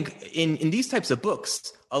 I think in these types of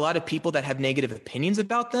books, a lot of people that have negative opinions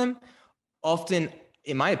about them often,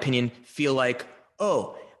 in my opinion, feel like,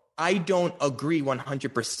 oh, I don't agree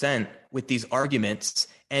 100% with these arguments,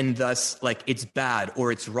 and thus, like, it's bad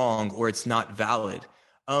or it's wrong or it's not valid.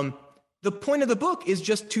 The point of the book is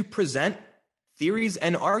just to present theories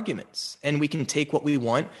and arguments, and we can take what we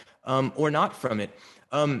want or not from it.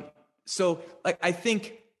 So, like, I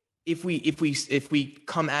think if we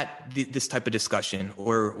come at this type of discussion,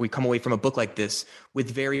 or we come away from a book like this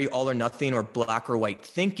with very all or nothing or black or white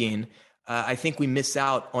thinking, I think we miss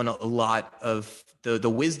out on a lot of the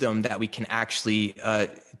wisdom that we can actually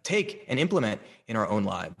take and implement in our own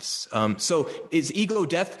lives. So is ego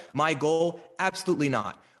death my goal? Absolutely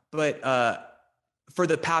not. But for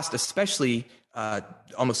the past, especially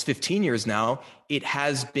almost 15 years now, it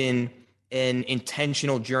has been an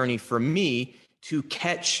intentional journey for me to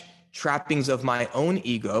catch trappings of my own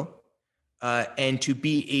ego and to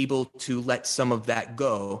be able to let some of that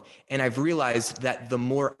go. And I've realized that the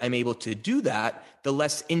more I'm able to do that, the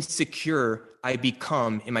less insecure I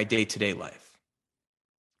become in my day-to-day life.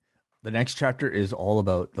 The next chapter is all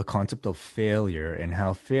about the concept of failure and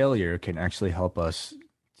how failure can actually help us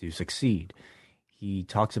to succeed. He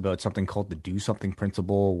talks about something called the do something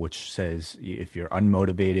principle, which says if you're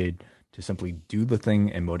unmotivated, to simply do the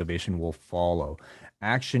thing and motivation will follow.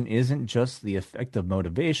 Action isn't just the effect of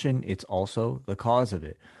motivation, it's also the cause of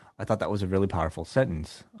it. I thought that was a really powerful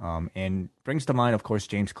sentence, and brings to mind, of course,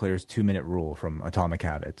 James Clear's 2-minute rule from Atomic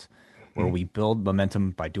Habits, where we build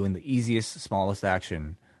momentum by doing the easiest, smallest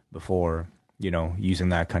action before, using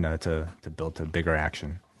that kind of to build to bigger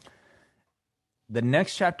action. The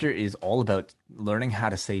next chapter is all about learning how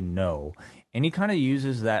to say no. And he kind of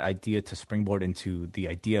uses that idea to springboard into the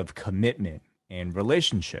idea of commitment and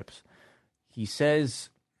relationships. He says,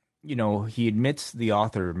 he admits, the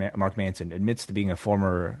author, Mark Manson, admits to being a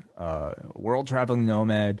former world traveling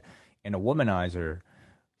nomad and a womanizer.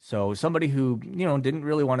 So somebody who, didn't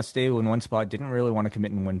really want to stay in one spot, didn't really want to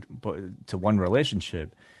commit to one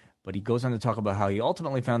relationship. But he goes on to talk about how he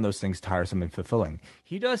ultimately found those things tiresome and fulfilling.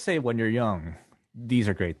 He does say when you're young, these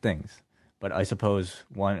are great things. But I suppose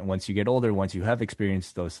once you get older, once you have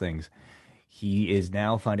experienced those things, he is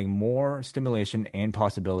now finding more stimulation and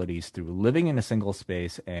possibilities through living in a single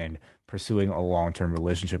space and pursuing a long-term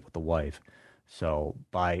relationship with a wife. So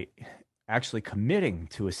by actually committing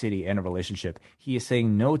to a city and a relationship, he is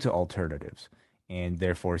saying no to alternatives and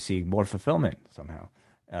therefore seeing more fulfillment somehow.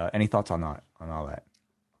 Any thoughts on that, on all that?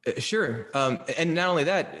 Sure. And not only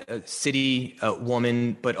that, city,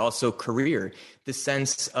 woman, but also career, the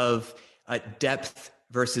sense of depth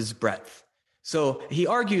versus breadth. So he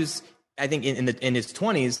argues, I think in his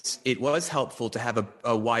 20s, it was helpful to have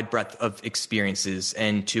a wide breadth of experiences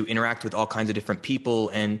and to interact with all kinds of different people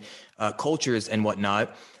and cultures and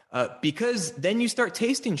whatnot. Because then you start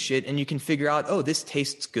tasting shit and you can figure out, oh, this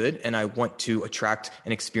tastes good and I want to attract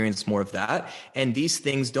and experience more of that. And these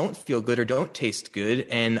things don't feel good or don't taste good,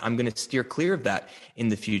 and I'm going to steer clear of that in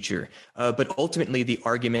the future. But ultimately, the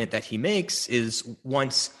argument that he makes is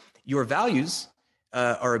once your values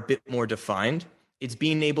are a bit more defined, it's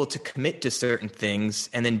being able to commit to certain things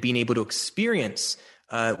and then being able to experience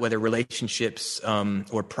whether relationships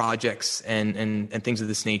or projects and things of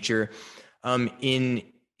this nature in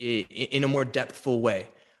a more depthful way.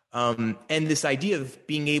 And this idea of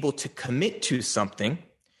being able to commit to something,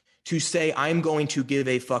 to say, I'm going to give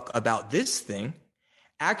a fuck about this thing,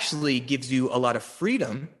 actually gives you a lot of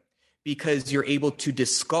freedom because you're able to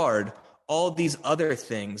discard all these other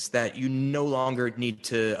things that you no longer need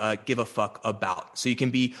to give a fuck about. So you can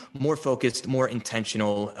be more focused, more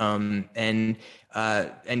intentional, and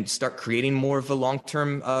start creating more of a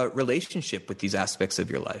long-term relationship with these aspects of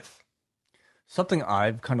your life. Something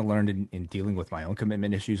I've kind of learned in dealing with my own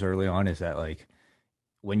commitment issues early on is that, like,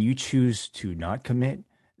 when you choose to not commit,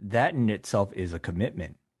 that in itself is a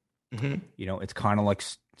commitment. Mm-hmm. It's kind of like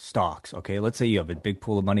stocks. Okay, let's say you have a big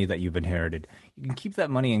pool of money that you've inherited. You can keep that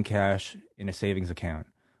money in cash in a savings account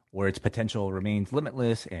where its potential remains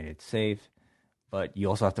limitless and it's safe. But you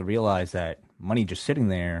also have to realize that money just sitting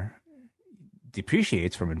there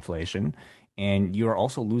depreciates from inflation. And you are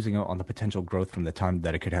also losing out on the potential growth from the time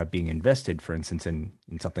that it could have being invested, for instance, in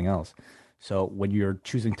something else. So when you're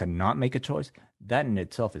choosing to not make a choice, that in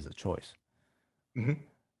itself is a choice. Mm-hmm.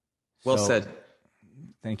 Well said.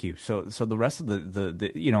 Thank you. So the rest of the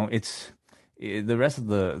rest of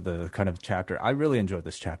the kind of chapter, I really enjoyed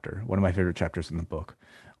this chapter. One of my favorite chapters in the book.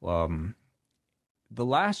 The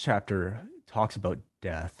last chapter talks about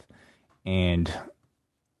death, and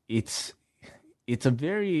it's a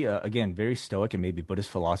very, again, very stoic and maybe Buddhist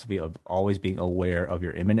philosophy of always being aware of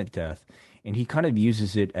your imminent death. And he kind of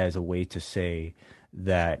uses it as a way to say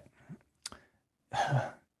that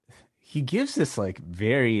he gives this like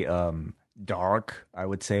very dark, I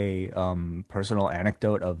would say, personal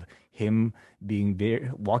anecdote of him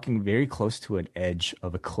walking very close to an edge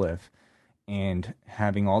of a cliff and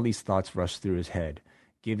having all these thoughts rush through his head,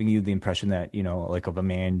 giving you the impression that, like of a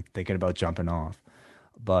man thinking about jumping off.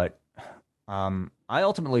 But I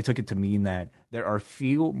ultimately took it to mean that there are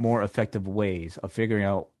few more effective ways of figuring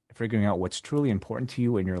out what's truly important to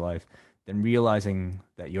you in your life than realizing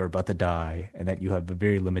that you're about to die and that you have a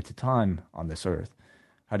very limited time on this earth.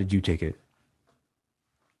 How did you take it?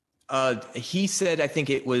 He said, I think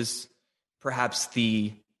it was perhaps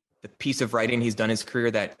the piece of writing he's done in his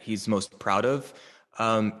career that he's most proud of.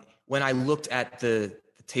 When I looked at the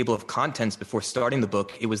table of contents before starting the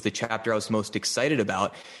book, it was the chapter I was most excited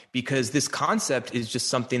about because this concept is just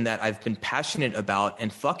something that I've been passionate about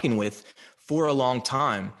and fucking with for a long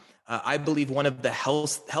time. I believe one of the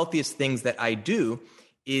healthiest things that I do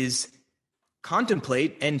is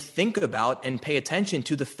contemplate and think about and pay attention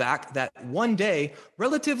to the fact that one day,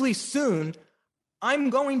 relatively soon, I'm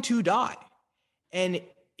going to die. And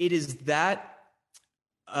it is that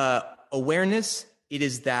awareness, it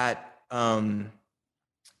is that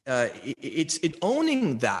it's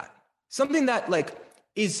owning that, something that like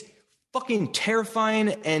is fucking terrifying,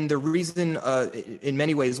 and the reason in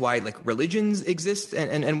many ways why like religions exist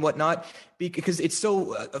and whatnot, because it's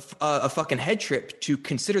so a fucking head trip to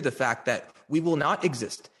consider the fact that we will not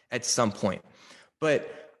exist at some point.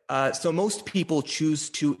 But so most people choose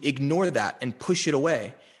to ignore that and push it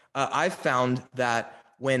away. I've found that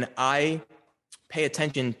when I pay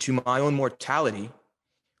attention to my own mortality,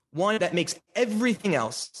 one that makes everything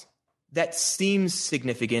else that seems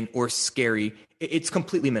significant or scary, it's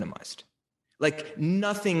completely minimized. Like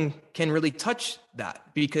nothing can really touch that,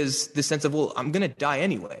 because the sense of, well, I'm going to die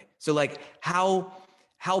anyway. So like how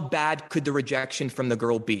bad could the rejection from the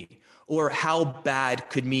girl be? Or how bad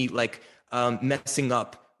could me like messing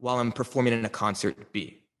up while I'm performing in a concert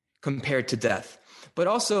be compared to death? But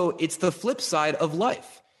also it's the flip side of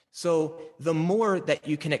life. So the more that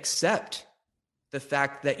you can accept the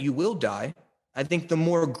fact that you will die, I think the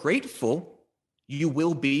more grateful you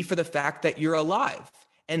will be for the fact that you're alive.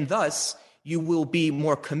 And thus, you will be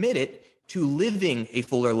more committed to living a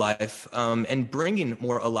fuller life and bringing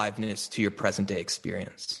more aliveness to your present day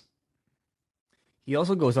experience. He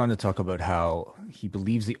also goes on to talk about how he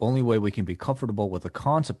believes the only way we can be comfortable with the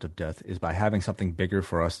concept of death is by having something bigger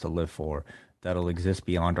for us to live for that'll exist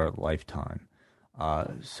beyond our lifetime.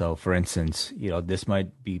 So, for instance, this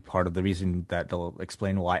might be part of the reason that they'll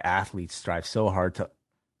explain why athletes strive so hard to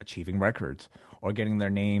achieving records or getting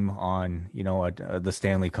their name on, the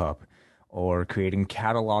Stanley Cup, or creating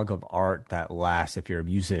catalog of art that lasts if you're a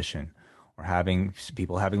musician, or having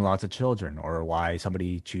people having lots of children, or why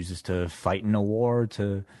somebody chooses to fight in a war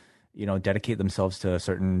to, dedicate themselves to a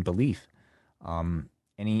certain belief.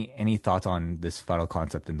 Any thoughts on this final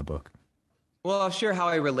concept in the book? Well, I'll share how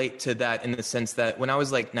I relate to that in the sense that when I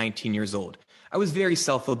was like 19 years old, I was very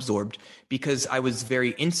self-absorbed because I was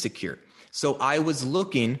very insecure. So I was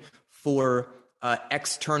looking for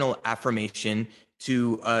external affirmation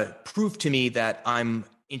to prove to me that I'm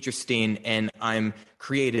interesting and I'm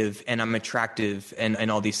creative and I'm attractive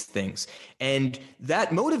and all these things. And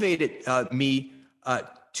that motivated me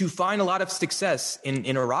to find a lot of success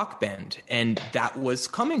in a rock band. And that was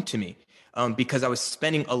coming to me. Because I was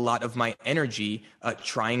spending a lot of my energy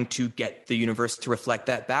trying to get the universe to reflect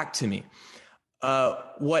that back to me.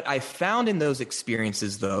 What I found in those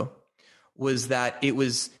experiences, though, was that it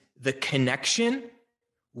was the connection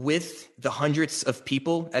with the hundreds of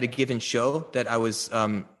people at a given show that I was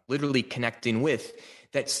literally connecting with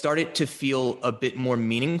that started to feel a bit more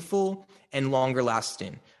meaningful and longer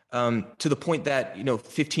lasting, to the point that,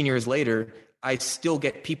 15 years later, I still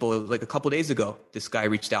get people, like a couple of days ago, this guy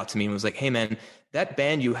reached out to me and was like, hey man, that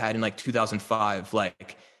band you had in like 2005,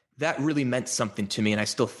 like that really meant something to me and I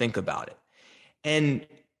still think about it. And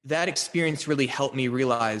that experience really helped me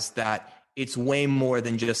realize that it's way more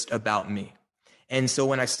than just about me. And so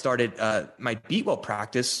when I started my beatwell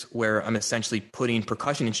practice, where I'm essentially putting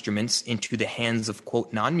percussion instruments into the hands of,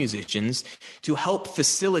 quote, non-musicians to help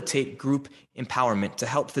facilitate group empowerment, to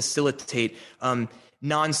help facilitate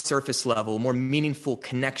non-surface level, more meaningful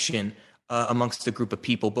connection amongst a group of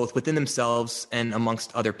people, both within themselves and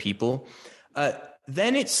amongst other people,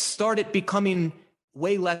 then it started becoming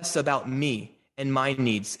way less about me and my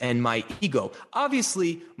needs and my ego.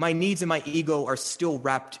 Obviously, my needs and my ego are still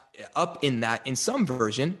wrapped up in that in some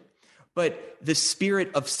version, but the spirit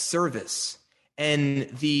of service and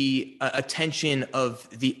the attention of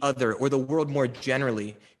the other or the world more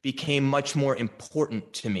generally became much more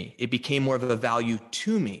important to me. It became more of a value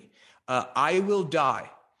to me. I will die,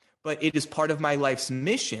 but it is part of my life's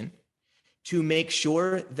mission to make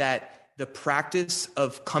sure that the practice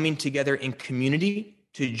of coming together in community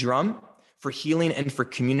to drum for healing and for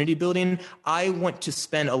community building, I want to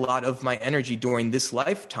spend a lot of my energy during this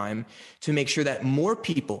lifetime to make sure that more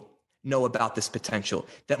people know about this potential,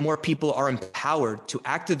 that more people are empowered to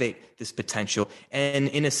activate this potential. And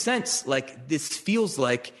in a sense, like this feels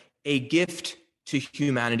like a gift to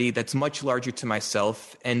humanity that's much larger to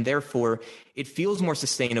myself. And therefore it feels more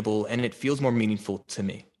sustainable and it feels more meaningful to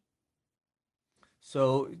me.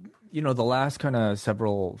 So, the last kind of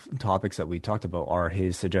several topics that we talked about are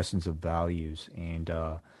his suggestions of values. And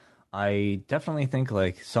I definitely think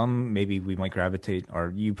like some maybe we might gravitate,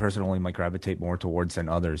 or you personally might gravitate more towards than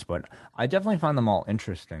others, but I definitely find them all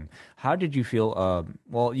interesting. How did you feel?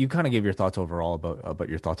 Well, you kind of gave your thoughts overall about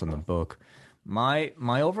your thoughts on the book. My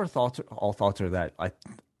thoughts are that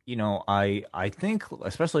I think,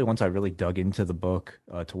 especially once I really dug into the book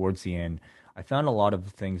towards the end, I found a lot of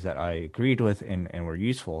things that I agreed with and were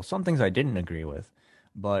useful. Some things I didn't agree with,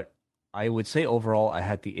 but I would say overall I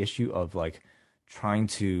had the issue of like trying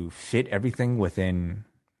to fit everything within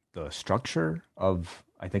the structure of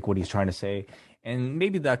I think what he's trying to say, And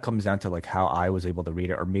maybe that comes down to like how I was able to read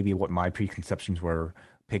it, or maybe what my preconceptions were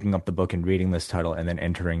picking up the book and reading this title and then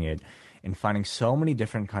entering it and finding so many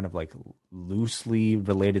different kind of like loosely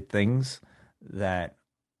related things that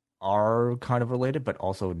are kind of related, but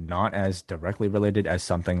also not as directly related as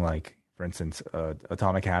something like, for instance,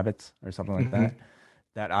 Atomic Habits or something like that,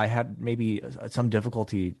 that I had maybe some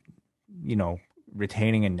difficulty, you know,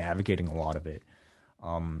 retaining and navigating a lot of it.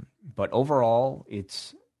 But overall,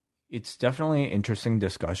 it's definitely an interesting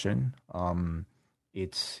discussion.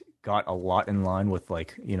 It's got a lot in line with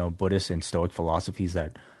like, you know, Buddhist and Stoic philosophies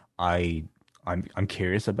that I'm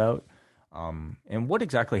curious about. And what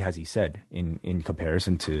exactly has he said in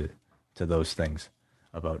comparison to those things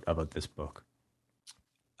about this book?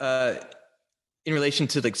 In relation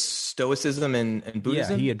to like Stoicism and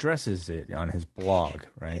Buddhism? Yeah, he addresses it on his blog,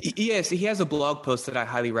 right? Yes, he has a blog post that I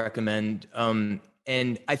highly recommend.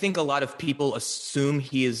 And I think a lot of people assume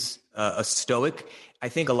he is a Stoic. I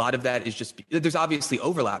think a lot of that is just, there's obviously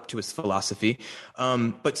overlap to his philosophy.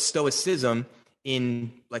 But Stoicism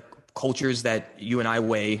in like cultures that you and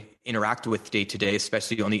I interact with day to day,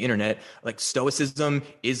 especially on the internet, like Stoicism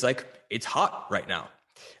is like, it's hot right now.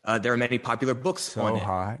 There are many popular books on it. So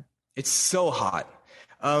hot. It's so hot.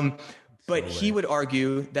 But he would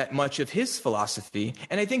argue that much of his philosophy,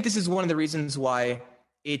 and I think this is one of the reasons why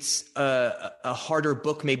it's a harder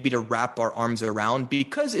book maybe to wrap our arms around,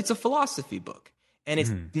 because it's a philosophy book. And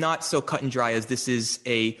it's not so cut and dry as this is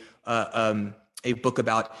a book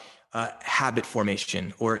about habit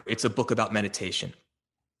formation, or it's a book about meditation.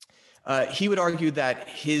 He would argue that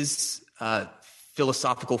his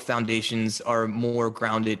philosophical foundations are more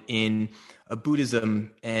grounded in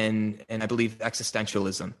Buddhism and I believe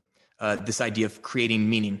existentialism, this idea of creating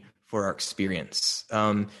meaning for our experience.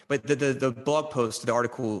 But the blog post, the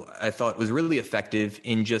article, I thought was really effective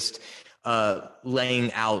in just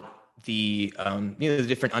laying out the the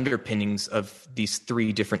different underpinnings of these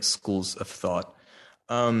three different schools of thought.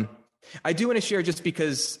 I do want to share, just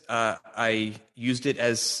because I used it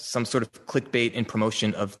as some sort of clickbait in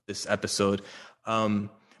promotion of this episode.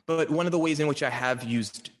 But one of the ways in which I have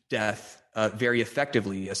used death very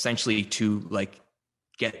effectively, essentially to like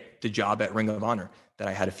get the job at Ring of Honor that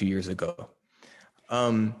I had a few years ago.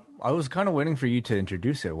 I was kind of waiting for you to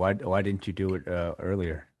introduce it. Why didn't you do it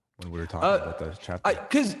earlier when we were talking about the chapter?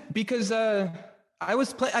 Because I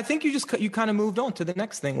was I think you kind of moved on to the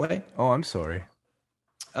next thing, Wei. Oh, I'm sorry.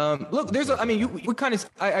 Look, we kind of,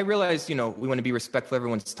 I realize, we want to be respectful of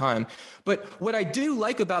everyone's time, but what I do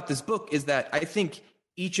like about this book is that I think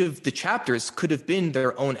each of the chapters could have been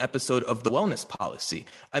their own episode of the wellness policy.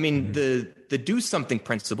 I mean, the do something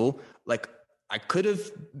principle, like I could have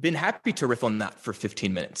been happy to riff on that for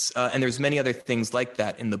 15 minutes. And there's many other things like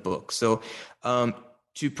that in the book. So,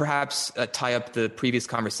 to perhaps tie up the previous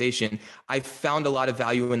conversation, I found a lot of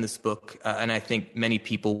value in this book, and I think many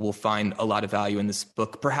people will find a lot of value in this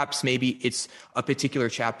book. Perhaps maybe it's a particular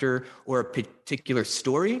chapter or a particular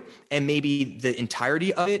story, and maybe the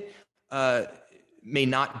entirety of it may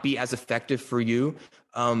not be as effective for you.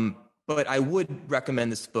 But I would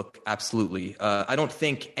recommend this book, absolutely. I don't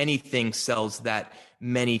think anything sells that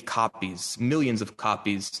many copies, millions of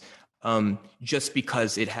copies, just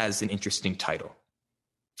because it has an interesting title.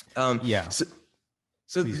 So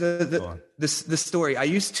the story, I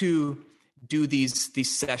used to do these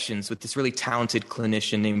sessions with this really talented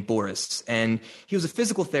clinician named Boris, and he was a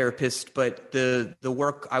physical therapist, but the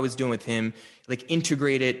work I was doing with him like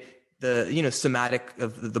integrated the somatic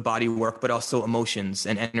of the body work, but also emotions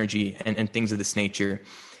and energy and things of this nature.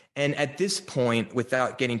 And at this point,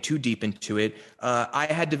 without getting too deep into it, I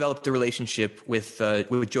had developed a relationship with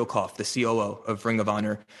Joe Koff, the COO of Ring of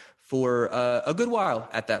Honor, for a good while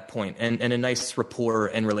at that point, and a nice rapport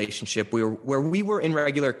and relationship where we were in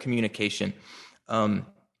regular communication.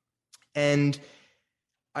 And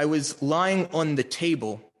I was lying on the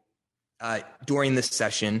table during this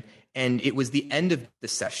session, and it was the end of the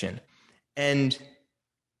session. And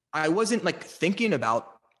I wasn't like thinking about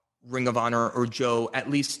Ring of Honor or Joe, at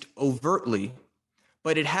least overtly,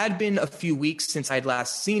 but it had been a few weeks since I'd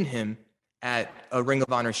last seen him at a Ring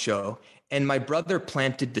of Honor show. And my brother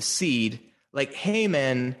planted the seed like, hey,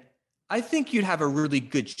 man, I think you'd have a really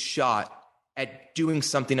good shot at doing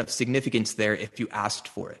something of significance there if you asked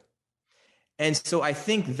for it. And so I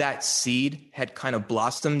think that seed had kind of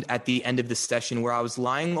blossomed at the end of the session, where I was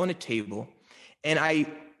lying on a table, and I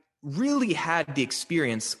really had the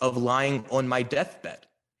experience of lying on my deathbed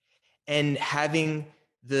and having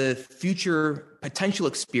the future potential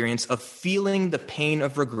experience of feeling the pain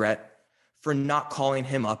of regret for not calling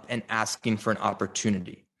him up and asking for an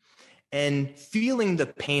opportunity. And feeling the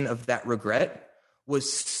pain of that regret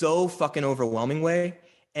was so fucking overwhelming way.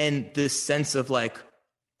 And this sense of like,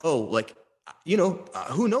 oh, like,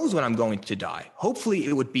 who knows when I'm going to die? Hopefully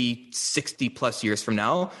it would be 60 plus years from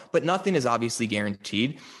now, but nothing is obviously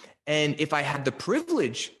guaranteed. And if I had the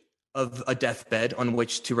privilege of a deathbed on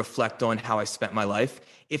which to reflect on how I spent my life,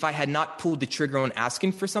 if I had not pulled the trigger on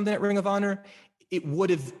asking for something at Ring of Honor, it would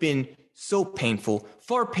have been so painful,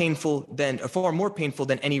 far more painful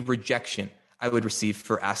than any rejection I would receive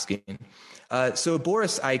for asking. So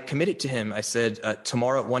Boris, I committed to him. I said,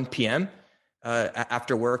 tomorrow at 1 p.m.,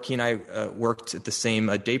 after work, he and I worked at the same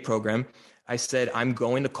day program. I said, I'm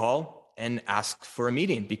going to call and ask for a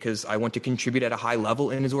meeting because I want to contribute at a high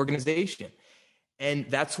level in his organization. And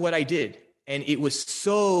that's what I did. And it was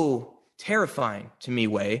so terrifying to me,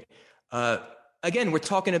 Wei. Again, we're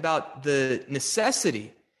talking about the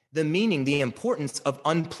necessity, the meaning, the importance of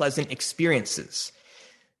unpleasant experiences.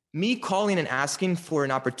 Me calling and asking for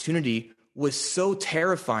an opportunity was so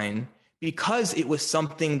terrifying because it was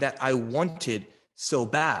something that I wanted so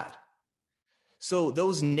bad. So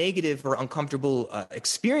those negative or uncomfortable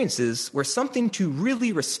experiences were something to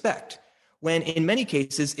really respect, when in many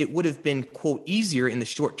cases it would have been, quote, easier in the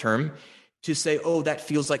short term to say, oh, that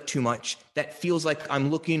feels like too much. That feels like I'm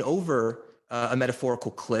looking over a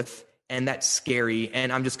metaphorical cliff, and that's scary,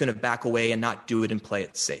 and I'm just going to back away and not do it and play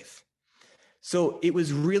it safe. So it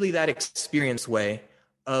was really that experience way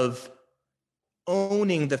of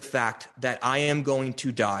owning the fact that I am going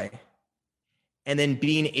to die, and then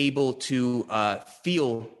being able to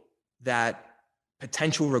feel that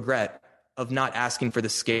potential regret of not asking for the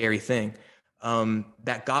scary thing,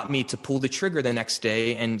 that got me to pull the trigger the next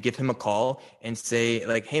day and give him a call and say,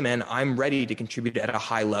 like, hey man, I'm ready to contribute at a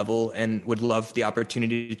high level and would love the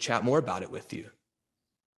opportunity to chat more about it with you.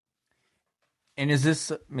 And is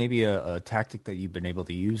this maybe a tactic that you've been able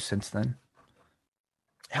to use since then?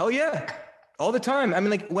 Hell yeah. All the time. I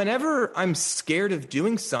mean, like, whenever I'm scared of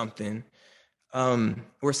doing something,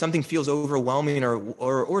 or something feels overwhelming,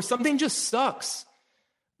 or something just sucks,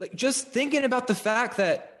 like, just thinking about the fact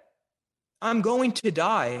that I'm going to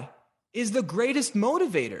die is the greatest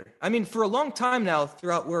motivator. I mean, for a long time now,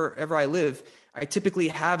 throughout wherever I live, I typically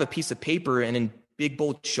have a piece of paper, and in big,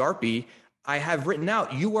 bold Sharpie, I have written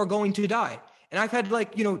out, you are going to die. And I've had,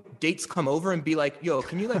 like, dates come over and be like, yo,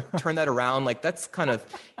 can you, like, turn that around? Like, that's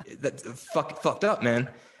fucked up, man.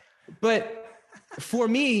 But for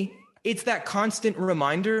me, it's that constant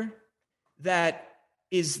reminder that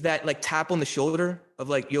is that, like, tap on the shoulder of,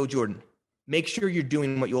 like, yo, Jordan, make sure you're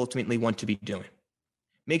doing what you ultimately want to be doing.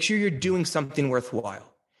 Make sure you're doing something worthwhile.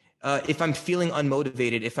 If I'm feeling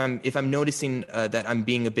unmotivated, if I'm noticing that I'm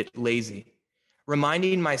being a bit lazy,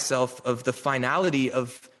 reminding myself of the finality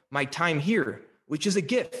of my time here, which is a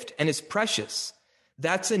gift and is precious,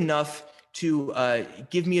 that's enough to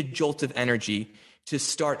give me a jolt of energy to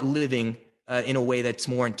start living in a way that's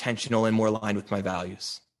more intentional and more aligned with my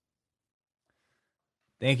values.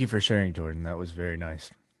 Thank you for sharing, Jordan. That was very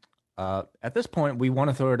nice. At this point, we want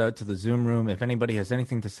to throw it out to the Zoom room. If anybody has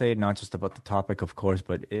anything to say, not just about the topic, of course,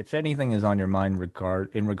 but if anything is on your mind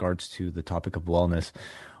in regards to the topic of wellness,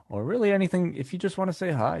 or really anything, if you just want to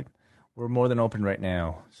say hi, we're more than open right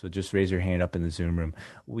now. So just raise your hand up in the Zoom room.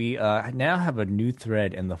 We now have a new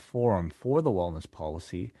thread in the forum for the wellness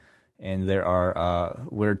policy, and there are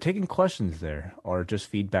we're taking questions there, or just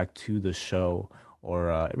feedback to the show,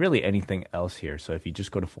 or really anything else here. So if you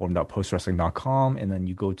just go to forum.postwrestling.com and then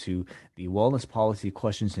you go to the wellness policy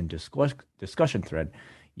questions and discussion thread,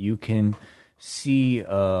 you can see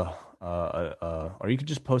or you can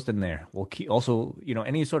just post in there. We'll keep also,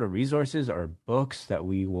 any sort of resources or books that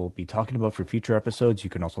we will be talking about for future episodes, you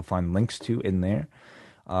can also find links to in there.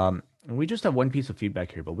 And we just have one piece of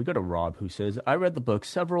feedback here, but we go to Rob, who says, I read the book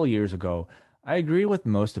several years ago. I agree with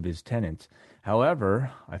most of his tenets.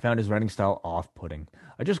 However, I found his writing style off-putting.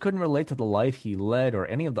 I just couldn't relate to the life he led or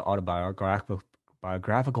any of the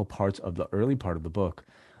autobiographical parts of the early part of the book.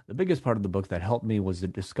 The biggest part of the book that helped me was the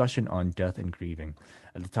discussion on death and grieving.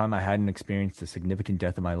 At the time, I hadn't experienced a significant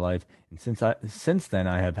death in my life, and since then,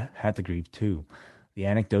 I have had to grieve too. The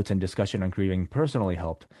anecdotes and discussion on grieving personally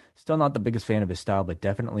helped. Still not the biggest fan of his style, but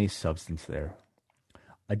definitely substance there.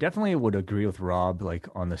 I definitely would agree with Rob, like,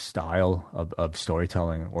 on the style of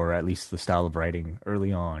storytelling, or at least the style of writing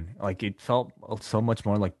early on. Like, it felt so much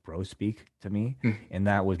more like bro speak to me, and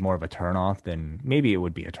that was more of a turnoff than maybe it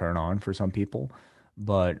would be a turn on for some people.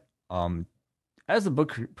 But as the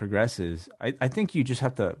book progresses, I think you just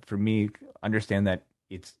have to, for me, understand that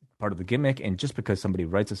it's part of the gimmick, and just because somebody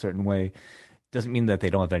writes a certain way doesn't mean that they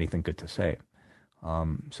don't have anything good to say.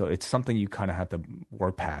 So it's something you kind of have to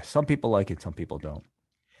work past. Some people like it, some people don't.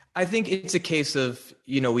 I think it's a case of,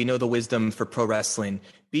 we know the wisdom for pro wrestling.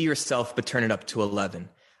 Be yourself, but turn it up to 11.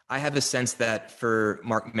 I have a sense that for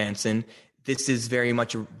Mark Manson, this is very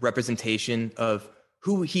much a representation of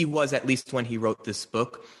who he was, at least when he wrote this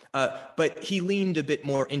book. But he leaned a bit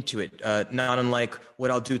more into it, not unlike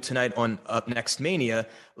what I'll do tonight on Up Next Mania.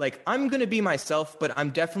 Like, I'm going to be myself, but I'm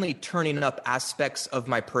definitely turning up aspects of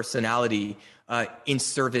my personality in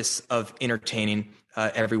service of entertaining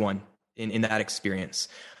everyone in that experience.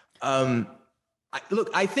 Look,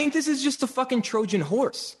 I think this is just a fucking Trojan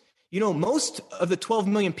horse. Most of the 12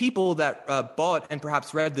 million people that bought and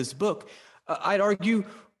perhaps read this book, I'd argue,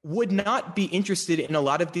 would not be interested in a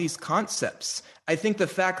lot of these concepts. I think the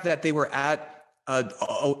fact that they were at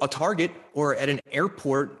a Target or at an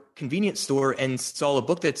airport convenience store and saw a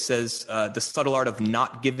book that says The Subtle Art of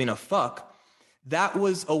Not Giving a Fuck, that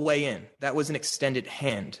was a way in. That was an extended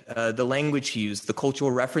hand. The language he used, the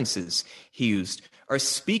cultural references he used are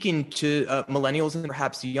speaking to millennials and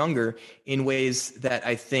perhaps younger in ways that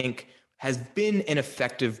I think has been an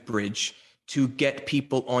effective bridge to get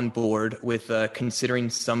people on board with considering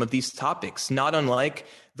some of these topics, not unlike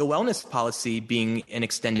the wellness policy being an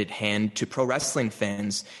extended hand to pro wrestling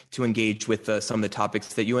fans to engage with some of the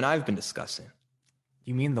topics that you and I have been discussing.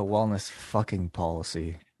 You mean the wellness fucking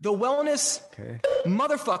policy? The wellness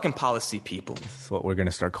motherfucking policy, people. That's what we're going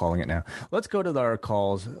to start calling it now. Let's go to our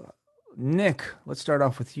calls. Nick, let's start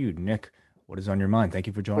off with you. Nick, what is on your mind? Thank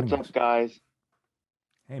you for joining us. What's up, guys?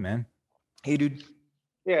 Hey, man. Hey, dude.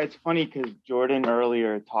 Yeah, it's funny because Jordan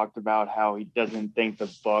earlier talked about how he doesn't think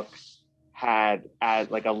the books had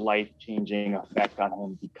like a life-changing effect on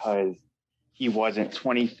him because he wasn't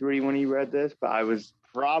 23 when he read this, but I was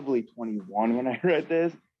probably 21 when I read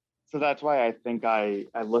this. So that's why I think I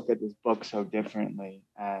look at this book so differently.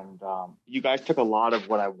 And you guys took a lot of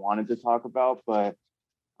what I wanted to talk about, but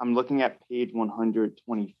I'm looking at page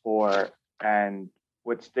 124, and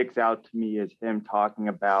what sticks out to me is him talking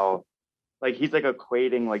about, like, he's like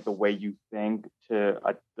equating like the way you think to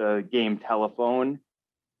the game telephone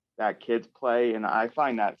that kids play. And I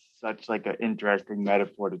find that such like an interesting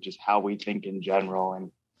metaphor to just how we think in general.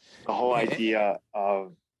 And the whole idea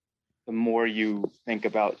of the more you think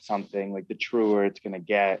about something, like the truer it's going to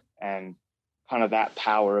get, and kind of that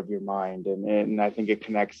power of your mind. And I think it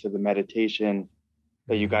connects to the meditation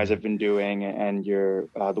that you guys have been doing and your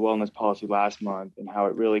the wellness policy last month, and how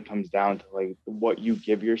it really comes down to like what you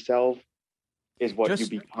give yourself is what you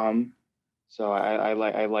become. So I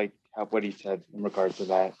like what he said in regards to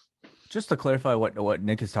that. Just to clarify what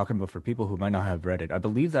Nick is talking about for people who might not have read it, I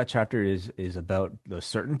believe that chapter is about the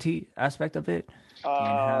certainty aspect of it.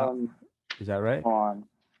 Is that right?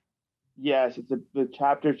 Yes, it's the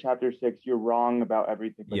chapter 6. You're wrong about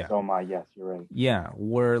everything, but so am I. Yes, you're right. Yeah,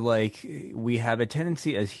 we're like, we have a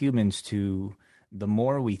tendency as humans to, the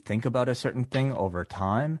more we think about a certain thing over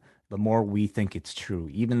time, the more we think it's true,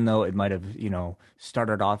 even though it might have,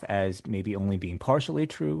 started off as maybe only being partially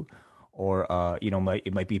true, or,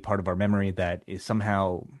 it might be part of our memory that is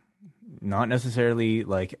somehow not necessarily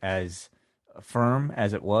like as firm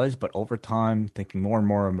as it was, but over time, thinking more and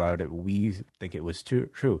more about it, we think it was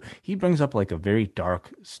true. He brings up like a very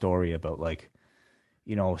dark story about like,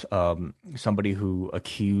 somebody who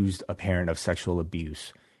accused a parent of sexual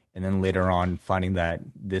abuse, and then later on finding that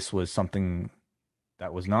this was something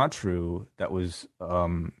that was not true, that was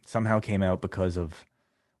somehow came out because of,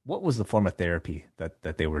 what was the form of therapy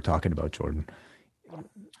that they were talking about, Jordan?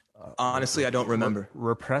 Honestly, I don't remember.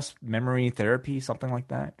 Repressed memory therapy, something like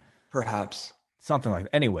that? Perhaps. Something like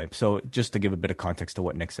that. Anyway, so just to give a bit of context to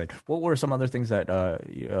what Nick said, what were some other things that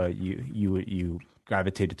you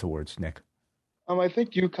gravitated towards, Nick? I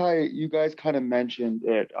think you guys kind of mentioned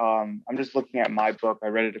it. I'm just looking at my book. I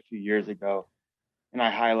read it a few years ago, and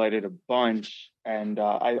I highlighted a bunch. And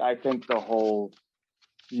I think the whole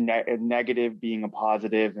negative being a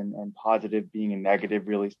positive and positive being a negative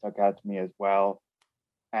really stuck out to me as well.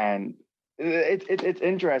 And it's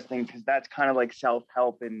interesting because that's kind of like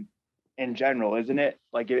self-help in general, isn't it?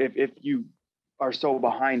 Like if you are so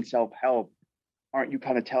behind self-help, aren't you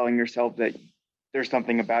kind of telling yourself that there's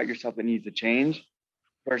something about yourself that needs to change?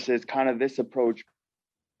 Versus kind of this approach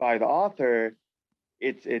by the author,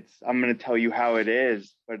 it's I'm going to tell you how it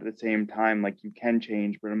is, but at the same time, like, you can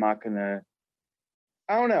change, but I'm not going to.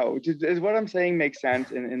 I don't know. Is what I'm saying make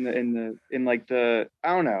sense in like the, I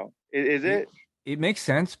don't know. Is it? It makes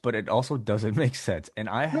sense, but it also doesn't make sense. And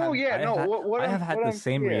I have had the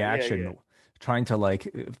same reaction trying to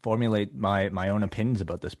like formulate my own opinions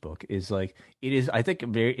about this book. Is like, it is, I think,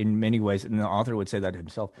 very, in many ways, and the author would say that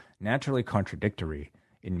himself, naturally contradictory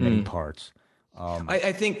in many parts.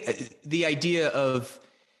 I think the idea of,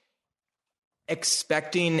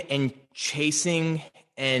 expecting and chasing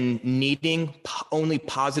and needing only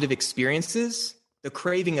positive experiences, the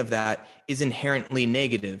craving of that is inherently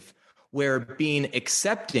negative, where being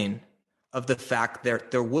accepting of the fact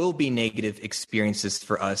that there will be negative experiences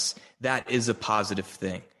for us, that is a positive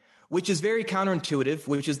thing, which is very counterintuitive,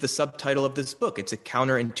 which is the subtitle of this book. It's a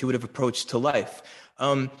counterintuitive approach to life.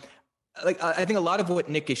 I think a lot of what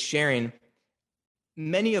Nick is sharing,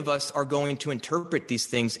 many of us are going to interpret these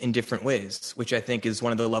things in different ways, which I think is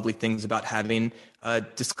one of the lovely things about having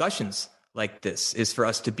discussions like this, is for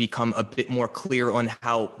us to become a bit more clear on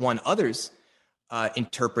how others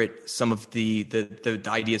interpret some of the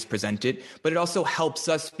ideas presented, but it also helps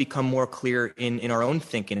us become more clear in our own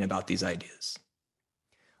thinking about these ideas.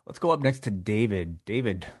 Let's go up next to David.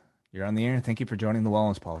 David, you're on the air. Thank you for joining the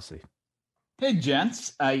Wellness Policy. Hey,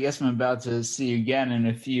 gents. I guess I'm about to see you again in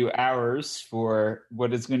a few hours for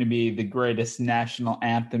what is going to be the greatest national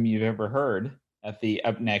anthem you've ever heard at the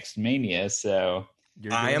Up Next Mania. So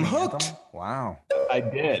I am hooked. Anthem? Wow. I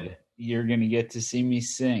did. You're going to get to see me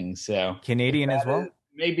sing. So Canadian as well?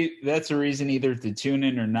 Maybe that's a reason either to tune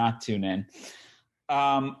in or not tune in.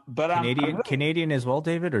 But Canadian as well,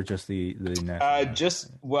 David, or just the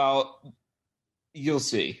national? You'll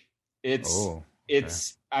see.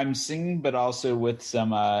 It's I'm singing, but also with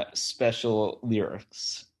some special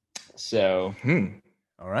lyrics. So,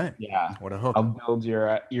 all right, yeah, what a hook! I'll build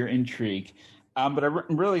your intrigue. But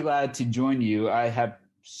I'm really glad to join you. I have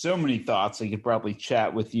so many thoughts. I could probably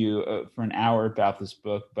chat with you for an hour about this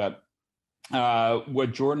book, but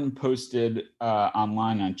what Jordan posted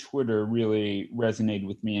online on Twitter really resonated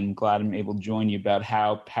with me, and I'm glad I'm able to join you about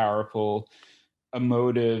how powerful,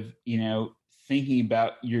 emotive, thinking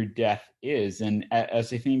about your death is. And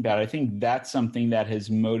as I think about it, I think that's something that has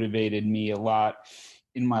motivated me a lot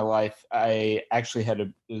in my life. I actually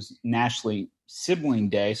it was National Sibling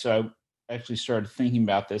Day, so I actually started thinking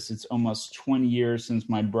about this. It's almost 20 years since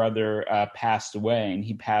my brother passed away, and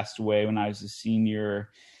he passed away when I was a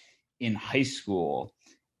senior in high school.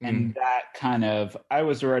 And that I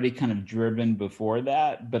was already kind of driven before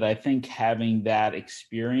that, but I think having that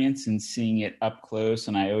experience and seeing it up close,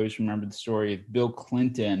 and I always remember the story of Bill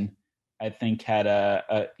Clinton, I think had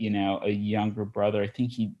a younger brother. I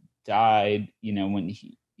think he died, when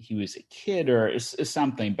he was a kid or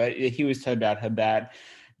something, but he was talking about how that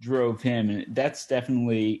drove him. And that's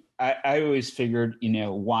definitely, I always figured,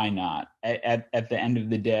 why not? At the end of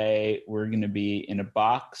the day, we're going to be in a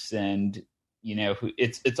box, and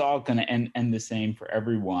it's all going to end the same for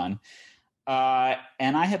everyone.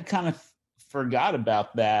 And I had kind of forgot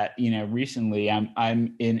about that. Recently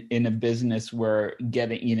I'm in a business where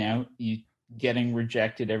getting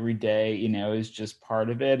rejected every day, is just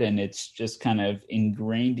part of it. And it's just kind of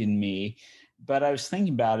ingrained in me. But I was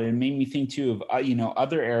thinking about it, and it made me think too of,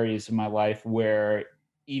 other areas of my life where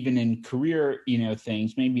even in career,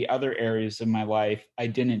 things, maybe other areas of my life, I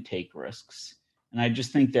didn't take risks. And I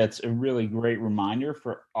just think that's a really great reminder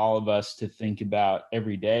for all of us to think about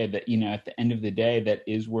every day, that, at the end of the day, that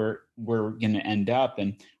is where we're going to end up.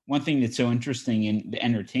 And one thing that's so interesting in the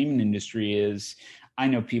entertainment industry is I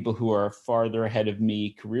know people who are farther ahead of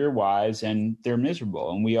me career-wise, and they're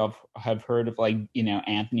miserable. And we all have heard of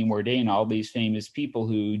Anthony Bourdain, all these famous people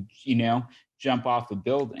who, jump off a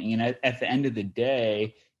building. And at the end of the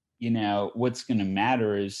day, what's going to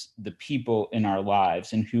matter is the people in our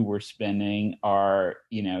lives and who we're spending our,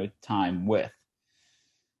 time with.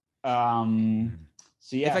 So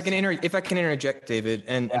yeah. If I can interject, David,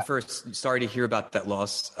 and first, sorry to hear about that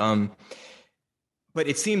loss. But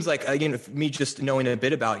it seems like, me just knowing a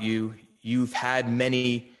bit about you, you've had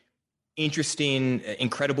many interesting,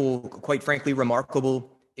 incredible, quite frankly, remarkable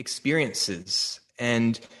experiences.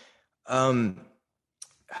 And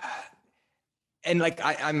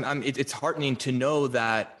it's heartening to know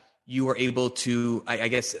that you were able to, I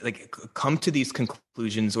guess, come to these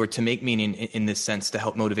conclusions or to make meaning in this sense to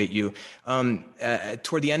help motivate you.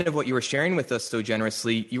 Toward the end of what you were sharing with us so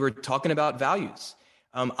generously, you were talking about values.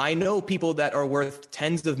 I know people that are worth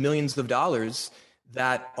tens of millions of dollars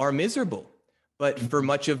that are miserable, but for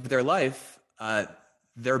much of their life,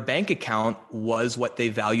 their bank account was what they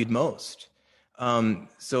valued most.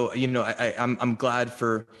 So, I'm glad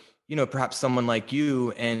for, perhaps someone like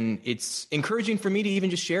you, and it's encouraging for me to even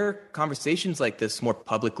just share conversations like this more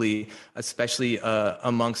publicly, especially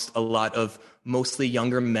amongst a lot of mostly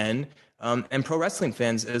younger men and pro wrestling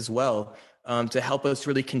fans as well, to help us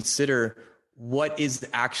really consider what is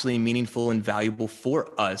actually meaningful and valuable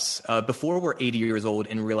for us before we're 80 years old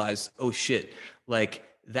and realize, oh shit,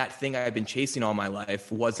 that thing I've been chasing all my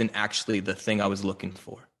life wasn't actually the thing I was looking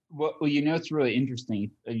for. Well, it's really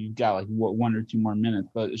interesting. You've got like one or two more minutes,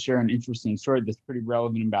 but share an interesting story that's pretty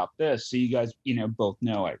relevant about this. So you guys, both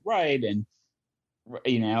know I write, and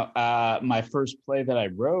my first play that I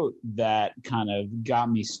wrote that kind of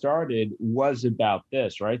got me started was about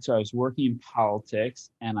this, right? So I was working in politics,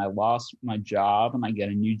 and I lost my job, and I got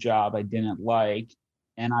a new job I didn't like,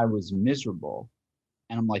 and I was miserable.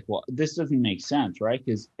 And I'm like, well, this doesn't make sense, right?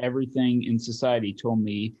 Because everything in society told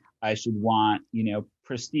me I should want,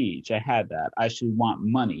 prestige. I had that. I should want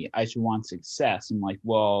money. I should want success. I'm like,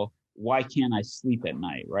 well, why can't I sleep at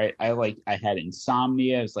night, right? I had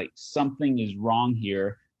insomnia. It's like something is wrong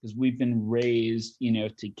here because we've been raised,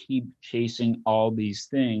 to keep chasing all these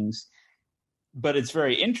things. But it's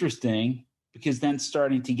very interesting because then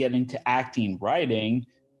starting to get into acting, writing,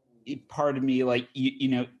 part of me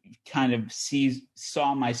kind of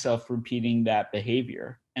saw myself repeating that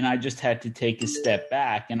behavior, and I just had to take a step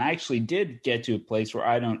back. And I actually did get to a place where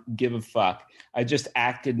I don't give a fuck. I just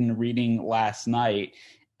acted in a reading last night,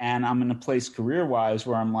 and I'm in a place career wise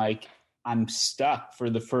where I'm like, I'm stuck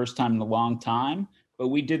for the first time in a long time. But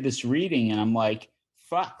we did this reading, and I'm like,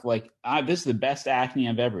 fuck, this is the best acting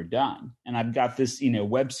I've ever done. And I've got this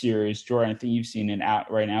web series, Jordan, I think you've seen it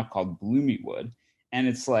out right now, called Bloomywood. And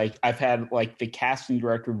it's like, I've had the casting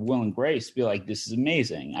director of Will and Grace be like, this is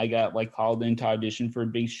amazing. I got called in to audition for a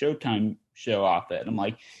big Showtime show off it. I'm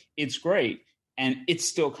like, it's great. And it's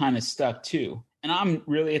still kind of stuck too. And I'm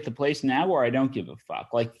really at the place now where I don't give a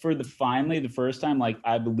fuck. Finally, the first time,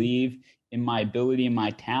 I believe in my ability and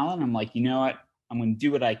my talent. I'm like, you know what? I'm going to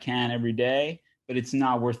do what I can every day, but it's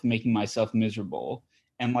not worth making myself miserable.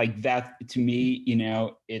 And that to me,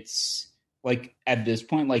 it's, at this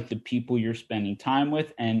point, the people you're spending time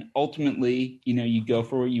with, and ultimately, you go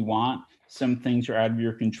for what you want. Some things are out of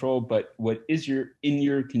your control, but what is in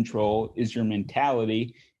your control is your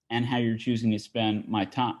mentality and how you're choosing to spend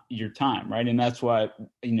your time, right? And that's why,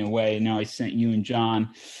 in a way, I sent you and John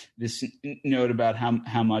this note about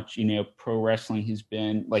how much, pro wrestling has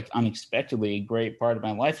been unexpectedly a great part of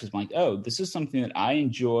my life. Is oh, this is something that I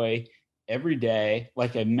enjoy every day.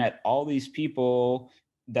 I've met all these people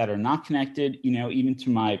that are not connected, even to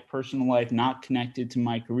my personal life, not connected to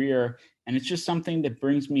my career. And it's just something that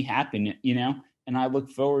brings me happiness, and I look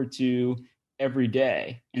forward to every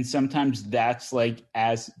day. And sometimes that's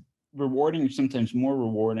as rewarding or sometimes more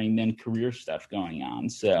rewarding than career stuff going on.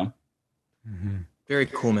 So Very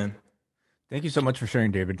cool, man. Thank you so much for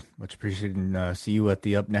sharing, David. Much appreciated. And see you at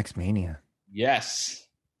the Up Next Mania. Yes.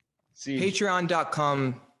 See you.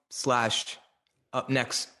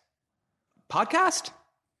 Patreon.com/upnext podcast.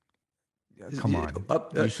 Come on.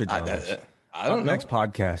 You should know this. I don't know. Next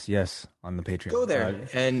podcast, yes, on the Patreon. Go there,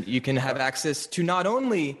 and you can have access to not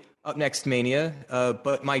only Up Next Mania,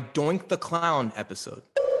 but my Doink the Clown episode.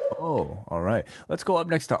 Oh, all right. Let's go up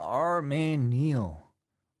next to R-Man Neil.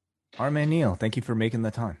 R-Man Neil, thank you for making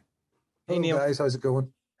the time. Hey, Hello, Neil. guys. How's it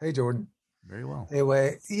going? Hey, Jordan. Very well.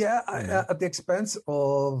 Anyway, at the expense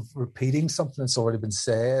of repeating something that's already been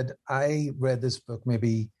said, I read this book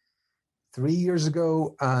maybe 3 years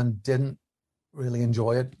ago and didn't really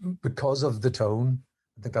enjoy it because of the tone.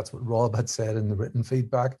 I think that's what Rob had said in the written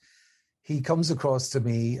feedback. He comes across to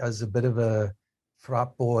me as a bit of a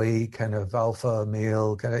frat boy, kind of alpha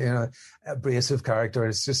male, kind of, abrasive character.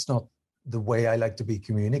 It's just not the way I like to be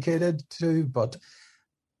communicated to. But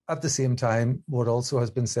at the same time, what also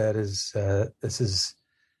has been said is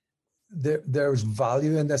there's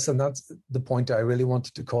value in this, and that's the point I really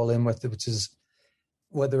wanted to call in with, which is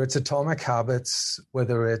whether it's Atomic Habits,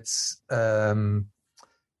 whether it's the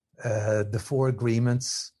Four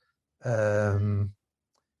Agreements, the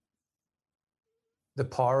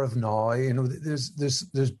Power of Now. There's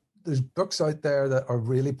books out there that are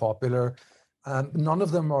really popular. None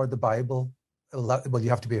of them are the Bible. Well, you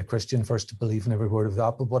have to be a Christian first to believe in every word of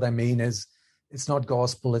that. But what I mean is, it's not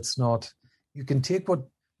gospel. It's not. You can take what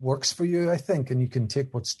works for you, I think, and you can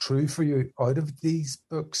take what's true for you out of these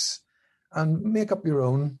books and make up your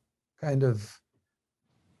own kind of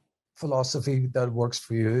philosophy that works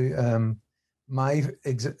for you.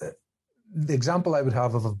 The example I would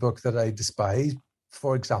have of a book that I despise,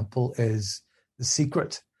 for example, is The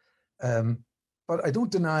Secret. But I don't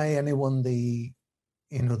deny anyone the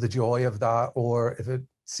joy of that, or if it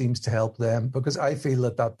seems to help them, because I feel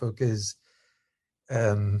that book is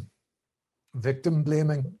victim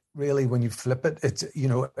blaming. Really, when you flip it, it's,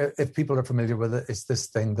 if people are familiar with it, it's this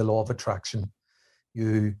thing, the law of attraction.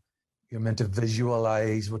 You're meant to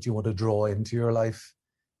visualize what you want to draw into your life,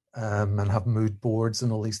 and have mood boards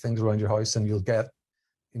and all these things around your house, and you'll get,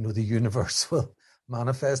 the universe will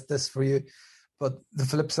manifest this for you. But the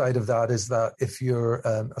flip side of that is that if you're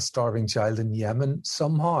a starving child in Yemen,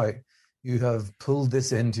 somehow you have pulled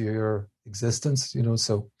this into your existence, you know.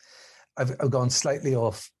 So I've gone slightly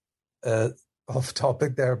off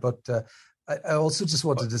topic there, but I also just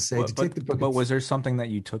wanted to say take the book. But was there something that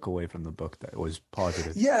you took away from the book that was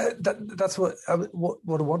positive? Yeah, that's what I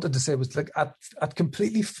wanted to say was like at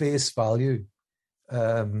completely face value,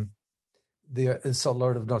 the subtle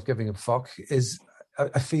art of not giving a fuck is,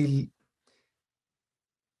 I feel,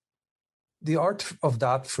 the art of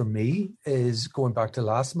that for me is going back to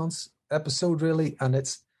last month's episode really, and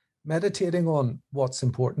it's meditating on what's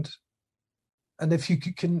important. And if you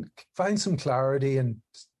can find some clarity and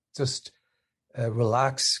just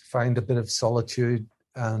relax, find a bit of solitude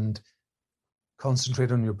and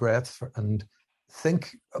concentrate on your breath and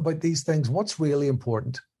think about these things, what's really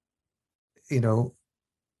important. You know,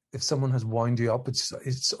 if someone has wound you up,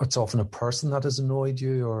 it's often a person that has annoyed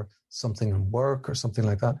you or something in work or something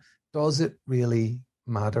like that. Does it really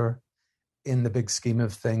matter in the big scheme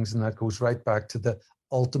of things? And that goes right back to the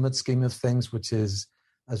ultimate scheme of things, which is,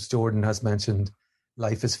 as Jordan has mentioned,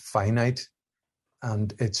 life is finite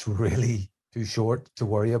and it's really too short to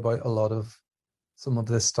worry about some of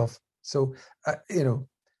this stuff. So, you know,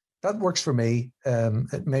 that works for me.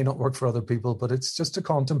 It may not work for other people, but it's just to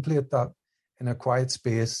contemplate that in a quiet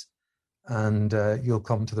space and you'll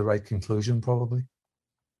come to the right conclusion probably.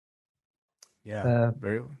 Yeah,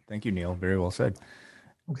 thank you, Neil. Very well said.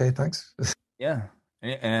 Okay, thanks. Yeah,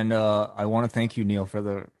 and I want to thank you, Neil, for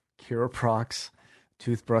the Curaprox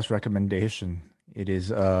toothbrush recommendation. It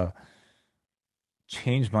is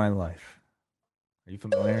changed my life. Are you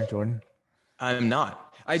familiar, Jordan? I'm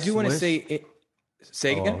not. I do want to say it.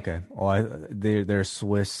 Say it again. Okay. Well, they're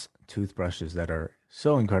Swiss toothbrushes that are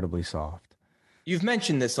so incredibly soft. You've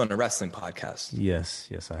mentioned this on a wrestling podcast. Yes,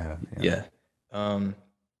 I have. Yeah.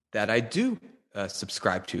 That I do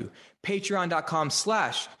subscribe to.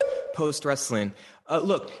 Patreon.com/postwrestling.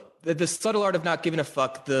 Look, the subtle art of not giving a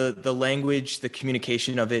fuck, the language, the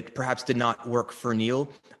communication of it perhaps did not work for Neil.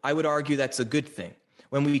 I would argue that's a good thing.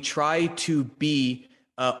 When we try to be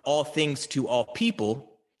all things to all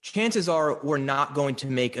people, chances are we're not going to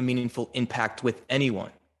make a meaningful impact with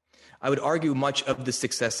anyone. I would argue much of the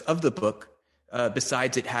success of the book,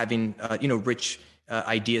 besides it having rich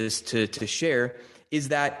ideas to share, is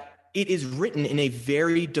that it is written in a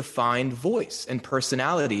very defined voice and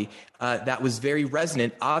personality that was very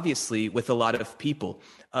resonant, obviously, with a lot of people.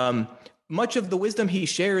 Much of the wisdom he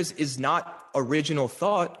shares is not original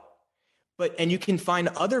thought, and you can find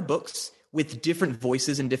other books with different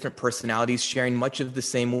voices and different personalities sharing much of the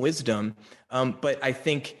same wisdom. But I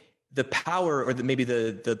think the power, or maybe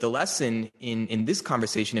the lesson in this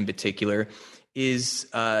conversation in particular, is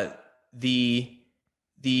the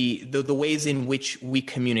ways in which we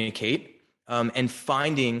communicate, and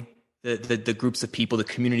finding the groups of people, the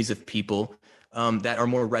communities of people that are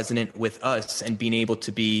more resonant with us, and being able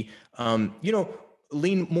to be,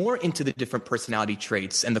 lean more into the different personality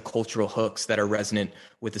traits and the cultural hooks that are resonant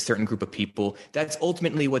with a certain group of people. That's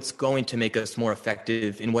ultimately what's going to make us more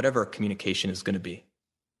effective in whatever communication is going to be.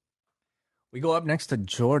 We go up next to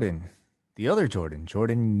Jordan, the other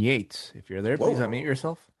Jordan Yates. If you're there, please unmute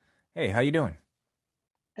yourself. Hey, how you doing?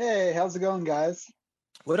 Hey, how's it going, guys?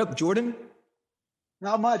 What up, Jordan?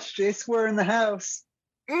 Not much. J Square in the house.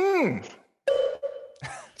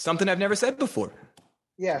 Something I've never said before.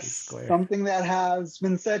 Yes, something that has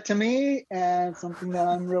been said to me and something that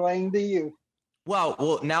I'm relaying to you. Wow.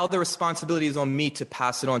 Well, now the responsibility is on me to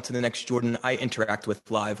pass it on to the next Jordan I interact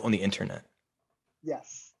with live on the internet.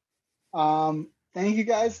 Yes. Thank you,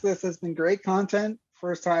 guys. This has been great content.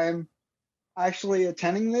 First time actually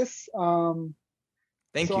attending this.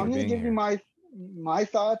 Thank you. So I'm going to give you my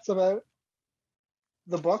thoughts about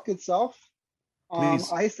the book itself.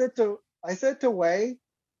 Please. I said to Wei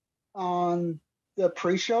on the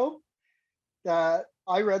pre-show that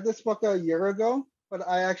I read this book a year ago, but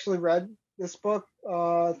I actually read this book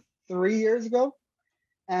 3 years ago,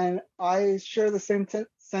 and I share the same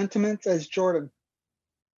sentiments as Jordan.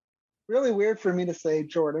 Really weird for me to say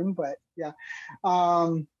Jordan, but yeah.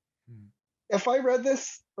 If I read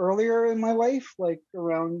this earlier in my life, like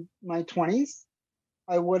around my 20s,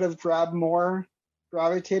 I would have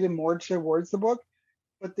gravitated more towards the book,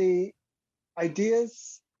 but the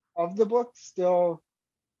ideas of the book still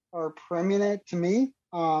are preeminent to me.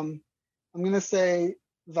 I'm going to say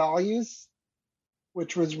values,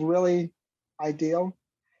 which was really ideal.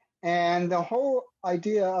 And the whole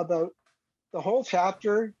idea about the whole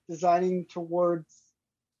chapter designing towards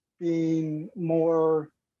being more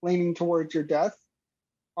leaning towards your death,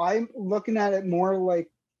 I'm looking at it more like,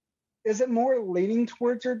 is it more leaning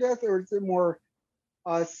towards your death, or is it more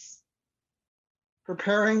us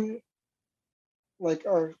preparing, like,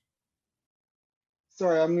 our.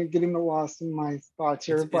 Sorry, I'm getting lost in my thoughts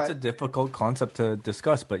here, It's a difficult concept to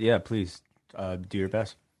discuss, but yeah, please do your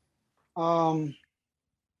best. The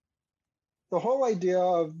whole idea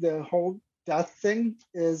of the whole death thing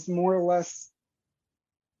is more or less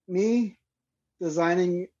me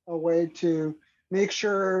designing a way to make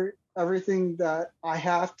sure everything that I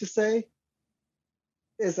have to say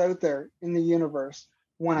is out there in the universe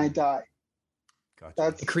when I die. Gotcha.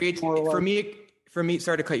 That's It creates more or for less, me.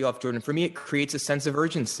 Sorry to cut you off, Jordan. For me, it creates a sense of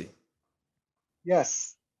urgency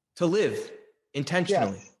yes, to live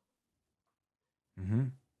intentionally. yes, Mm-hmm.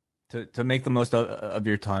 To make the most of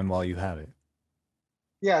your time while you have it.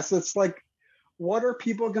 yes. It's like, what are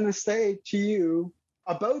people going to say to you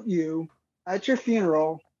about you at your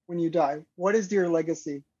funeral when you die? What is your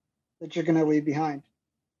legacy that you're going to leave behind?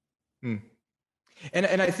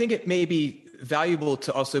 And I think it may be valuable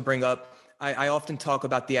to also bring up, I often talk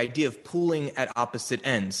about the idea of pooling at opposite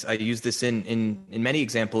ends. I use this in many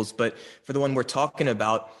examples, but for the one we're talking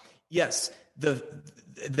about, yes, the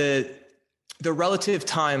relative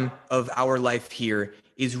time of our life here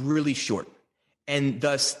is really short. And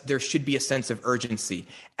thus there should be a sense of urgency.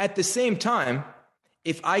 At the same time,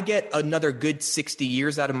 if I get another good 60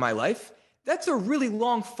 years out of my life, that's a really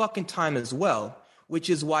long fucking time as well. Which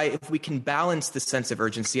is why if we can balance the sense of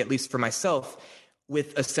urgency, at least for myself,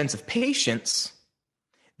 with a sense of patience,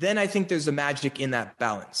 then I think there's a magic in that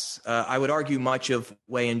balance. I would argue much of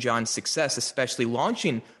Wei and John's success, especially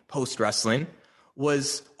launching Post Wrestling,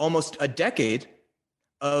 was almost a decade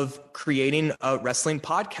of creating wrestling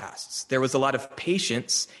podcasts. There was a lot of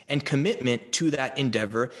patience and commitment to that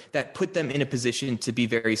endeavor that put them in a position to be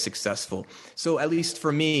very successful. So at least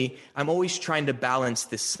for me, I'm always trying to balance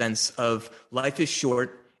this sense of life is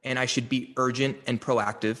short and I should be urgent and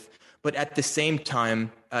proactive. But at the same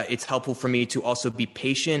time, it's helpful for me to also be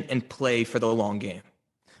patient and play for the long game.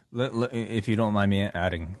 If you don't mind me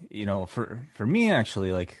adding, for me,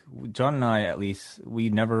 actually, like John and I, at least, we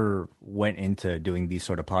never went into doing these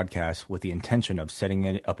sort of podcasts with the intention of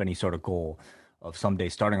setting up any sort of goal of someday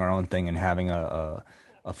starting our own thing and having a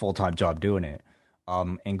full-time job doing it.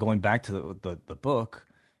 And going back to the book,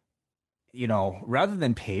 rather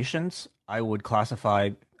than patience, I would classify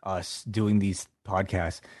us doing these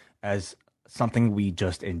podcasts as something we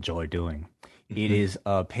just enjoy doing. It is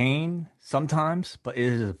a pain sometimes, but it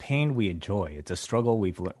is a pain we enjoy. It's a struggle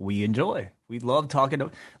we enjoy. We love talking to,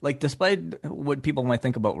 like, despite what people might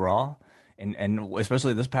think about Raw, and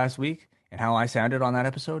especially this past week and how I sounded on that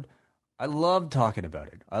episode, I love talking about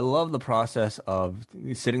it. I love the process of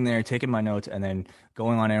sitting there, taking my notes, and then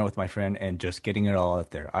going on air with my friend and just getting it all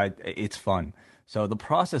out there. It's fun. So the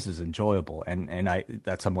process is enjoyable, and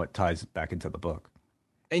that somewhat ties back into the book.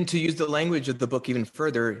 And to use the language of the book even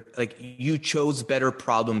further, like you chose better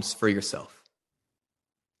problems for yourself.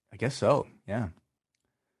 I guess so, yeah.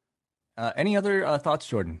 Any other thoughts,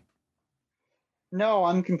 Jordan? No,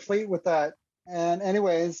 I'm complete with that. And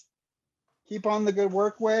anyways, keep on the good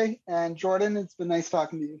work, Wei. And Jordan, it's been nice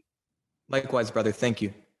talking to you. Likewise, brother. Thank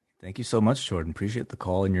you. Thank you so much, Jordan. Appreciate the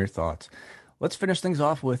call and your thoughts. Let's finish things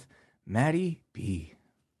off with Maddie B.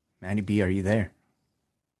 Maddie B, are you there?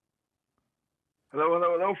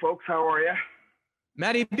 Hello, folks. How are you?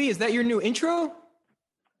 Maddie B, is that your new intro?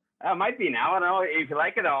 Might be now. I don't know. If you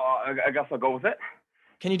like it, I guess I'll go with it.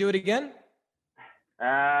 Can you do it again?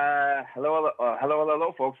 Hello,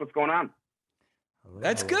 folks. What's going on? Hello.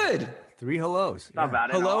 That's good. 3 hellos. Not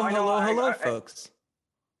bad. Hello, folks.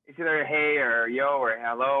 It's either hey or yo or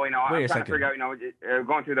hello. Wait I'm a trying to figure out,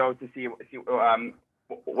 going through those to see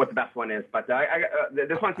what the best one is. But this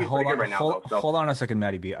one seems pretty good right now. Hold on a second,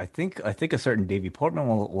 Maddie B. I think a certain Davey Portman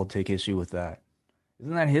will take issue with that.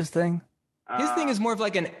 Isn't that his thing? His thing is more of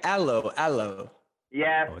like an allo.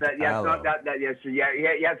 Yes, Oh, yes,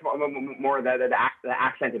 more the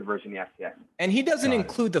accented version. Yes. And he doesn't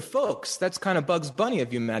include the folks. That's kind of Bugs Bunny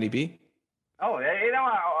of you, Maddie B. Oh,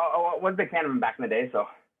 I was a big fan of him back in the day, so.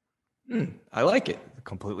 I like it.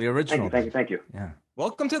 Completely original. Thank you. Yeah.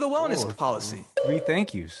 Welcome to the wellness policy. 3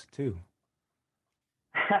 thank yous too.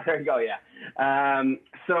 There you go. Yeah. I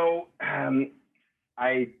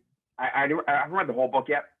haven't read the whole book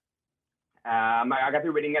yet. I got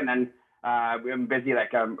through reading it, and then I'm busy, in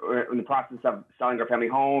the process of selling our family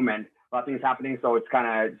home, and a lot of things happening. So I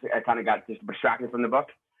kind of got just distracted from the book.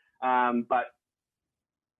 But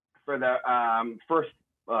for the first,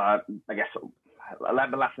 I guess,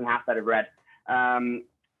 less than half that I've read,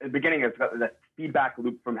 the beginning is the feedback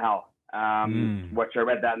loop from hell, which I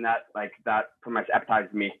read that, and that pretty much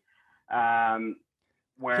appetized me.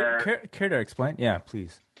 Care to explain? Yeah,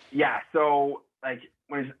 please. Yeah. So like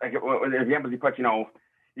when it's, like when the examples he puts,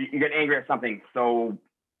 you get angry at something, so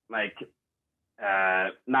like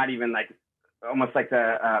not even like almost like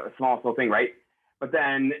the smallest little thing, right? But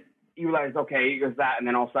then you realize, okay, there's that, and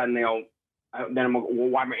then all of a sudden, then I'm, well,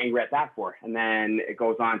 why am I angry at that for? And then it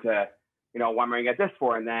goes on to, why am I angry at this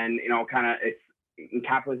for? And then, kind of it's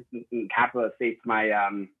encapsulates my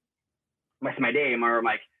day, and I'm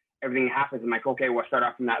like, everything happens, I'm like, okay, well, I start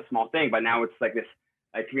off from that small thing, but now it's like this,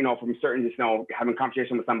 like, from certain, just, having a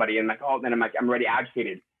conversation with somebody, and like, oh, then I'm already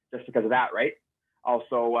agitated just because of that, right?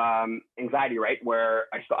 Also, anxiety, right? Where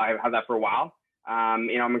I have that for a while.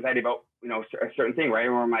 I'm excited about, a certain thing, right?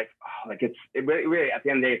 Where I'm like, oh, like it really, at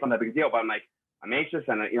the end of the day, it's not that big a deal, but I'm like, I'm anxious,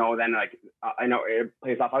 and then like, I know it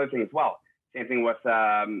plays off other things as well. Same thing with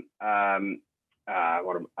any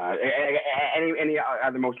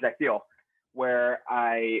other emotions I feel, where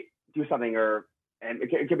I do something, and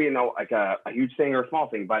it could be like a huge thing or a small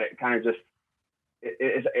thing, but it kind of just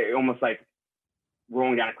it's almost like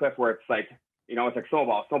rolling down a cliff, where it's like, it's like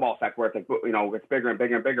snowball effect, where it's like, it's bigger and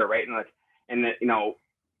bigger and bigger, right? And like,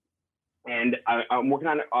 and I'm working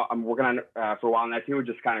on it for a while now too,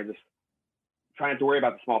 just trying not to worry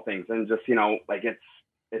about the small things, and just like it's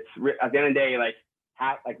at the end of the day, like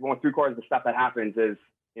one 3/4 of the stuff that happens is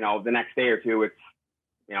the next day or two, it's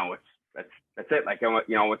that's it, like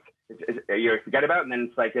it's you forget about, and then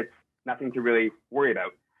it's like it's nothing to really worry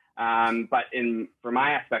about. But for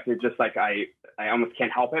my aspect, it's just like I almost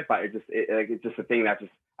can't help it, but it's just a thing that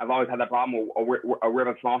just I've always had that problem. I worry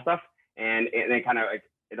about small stuff, and then kind of like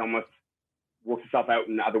it almost works itself out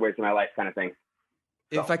in other ways in my life, kind of thing.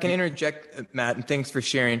 If I can interject, Matt, and thanks for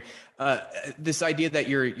sharing this idea that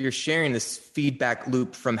you're sharing this feedback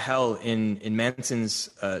loop from hell in Manson's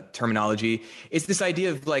terminology. It's this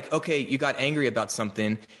idea of like, okay, you got angry about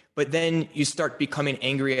something, but then you start becoming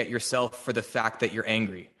angry at yourself for the fact that you're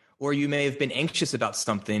angry. Or you may have been anxious about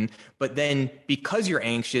something, but then because you're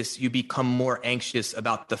anxious, you become more anxious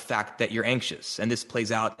about the fact that you're anxious. And this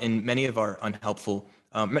plays out in many of our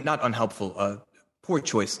poor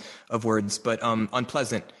choice of words, but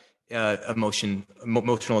unpleasant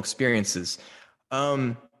emotional experiences.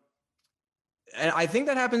 And I think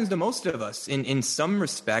that happens to most of us in some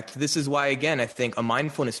respect. This is why, again, I think a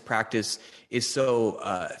mindfulness practice is so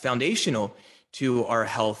foundational to our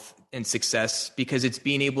health and success, because it's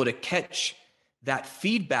being able to catch that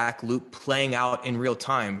feedback loop playing out in real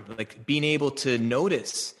time, like being able to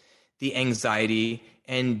notice the anxiety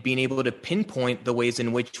and being able to pinpoint the ways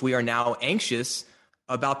in which we are now anxious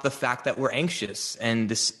about the fact that we're anxious, and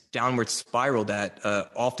this downward spiral that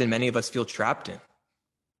often many of us feel trapped in.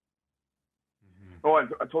 Oh,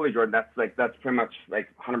 totally, Jordan. That's pretty much like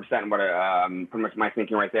 100% what pretty much my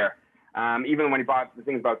thinking right there. Even when he brought the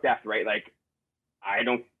things about death, right? Like, I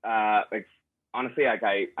don't like, honestly, like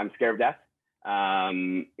I'm scared of death. I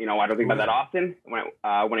don't think about that often. When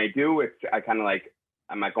I do, I kind of like,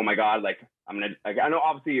 I'm like, oh my God, like I'm gonna. Like, I know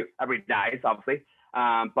obviously everybody dies, obviously,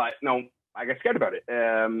 but no, I get scared about it.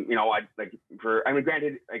 Granted,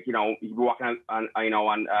 like you be walking on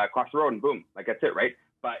across the road and boom, like that's it, right?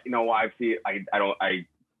 But obviously, I don't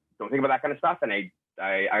think about that kind of stuff, and I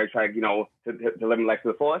try to live my life to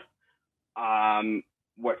the fullest.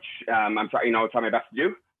 Which I'm trying my best to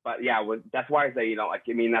do. But yeah, that's why I say,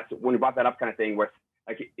 that's when you brought that up kind of thing, where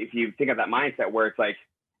like, if you think of that mindset where it's like,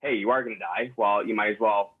 hey, you are going to die, well, you might as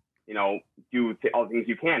well, do all the things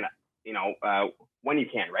you can, when you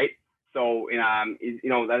can, right? So,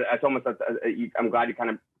 that's almost, I'm glad you kind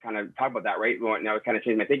of talk about that, right? Now it kind of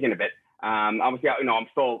changed my thinking a bit. Obviously, I'm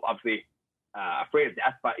still obviously afraid of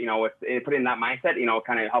death, but, it's putting in that mindset,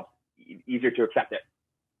 kind of helps easier to accept it.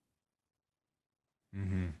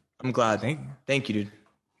 Mm-hmm. I'm glad. Thank you, dude.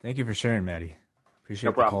 Thank you for sharing, Maddie.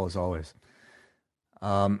 Appreciate the call as always.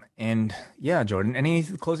 And yeah, Jordan, any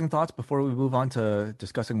closing thoughts before we move on to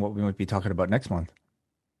discussing what we might be talking about next month?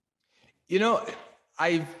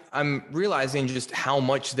 I'm realizing just how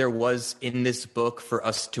much there was in this book for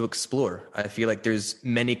us to explore. I feel like there's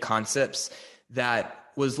many concepts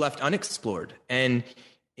that was left unexplored. And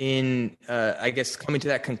in, I guess, coming to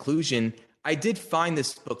that conclusion, I did find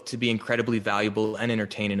this book to be incredibly valuable and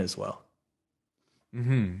entertaining as well.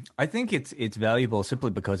 Mm-hmm. I think it's valuable simply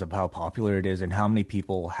because of how popular it is and how many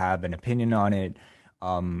people have an opinion on it.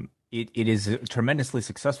 It is tremendously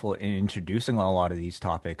successful in introducing a lot of these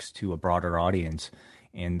topics to a broader audience,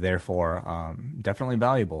 and therefore definitely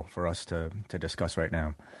valuable for us to discuss right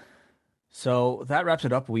now. So that wraps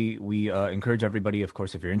it up. We encourage everybody, of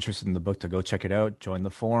course, if you're interested in the book, to go check it out. Join the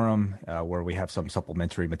forum where we have some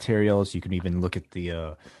supplementary materials. You can even look at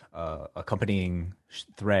the accompanying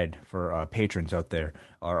thread for patrons out there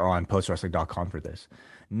or on postwrestling.com for this.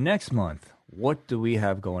 Next month, what do we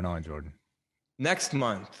have going on, Jordan? Next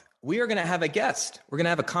month, we are going to have a guest. We're going to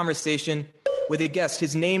have a conversation with a guest.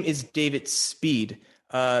 His name is David Speed.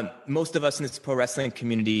 Most of us in this pro wrestling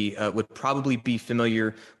community would probably be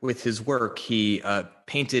familiar with his work. He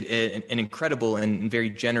painted an incredible and very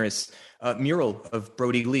generous mural of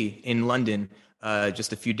Brody Lee in London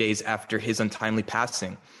just a few days after his untimely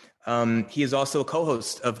passing. He is also a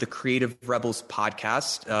co-host of the Creative Rebels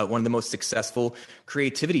podcast, one of the most successful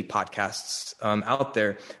creativity podcasts out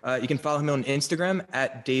there. You can follow him on Instagram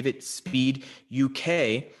at David Speed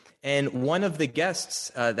UK. And one of the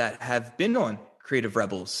guests that have been on Creative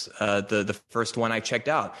Rebels, the first one I checked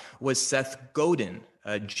out, was Seth Godin,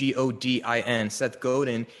 Godin. Seth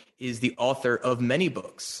Godin is the author of many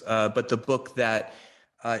books, but the book that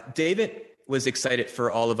David was excited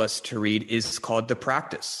for all of us to read is called The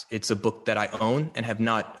Practice. It's a book that I own and have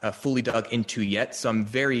not fully dug into yet, so I'm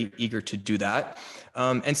very eager to do that.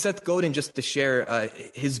 And Seth Godin, just to share,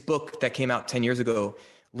 his book that came out 10 years ago,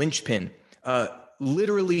 Lynchpin,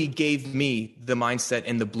 literally gave me the mindset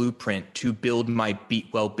and the blueprint to build my Beat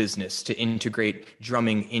Well business, to integrate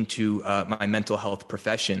drumming into my mental health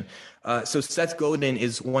profession. So Seth Godin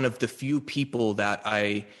is one of the few people that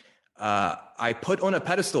I put on a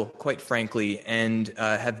pedestal, quite frankly, and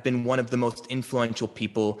have been one of the most influential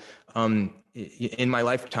people in my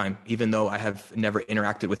lifetime, even though I have never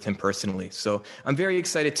interacted with him personally. So I'm very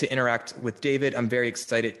excited to interact with David. I'm very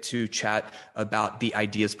excited to chat about the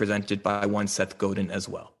ideas presented by one Seth Godin as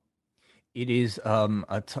well. It is,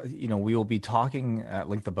 we will be talking at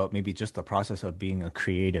length about maybe just the process of being a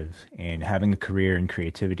creative and having a career in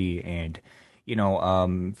creativity and,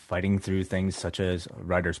 fighting through things such as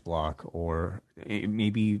writer's block or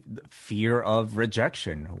maybe fear of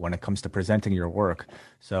rejection when it comes to presenting your work.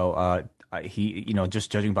 So he, just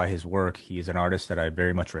judging by his work, he is an artist that I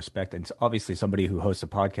very much respect. And obviously somebody who hosts a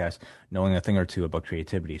podcast knowing a thing or two about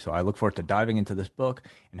creativity. So I look forward to diving into this book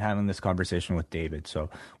and having this conversation with David. So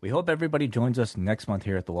we hope everybody joins us next month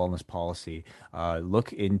here at the Wellness Policy.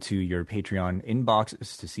 Look into your Patreon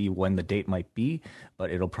inboxes to see when the date might be,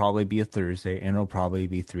 but it'll probably be a Thursday and it'll probably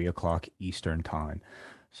be 3:00 Eastern time.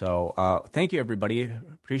 So thank you, everybody.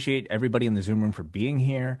 Appreciate everybody in the Zoom room for being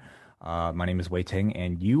here. My name is Wei Ting,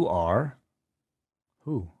 and you are...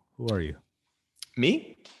 Who are you?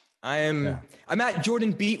 Me? I'm at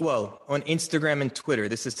Jordan Beatwell on Instagram and Twitter.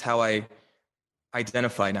 This is how I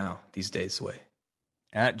identify now these days, Way.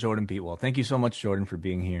 At Jordan Beatwell. Thank you so much, Jordan, for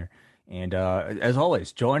being here. And as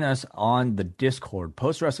always, join us on the Discord,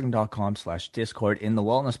 postwrestling.com/Discord in the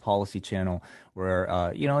Wellness Policy channel,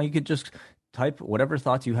 where, you could just type whatever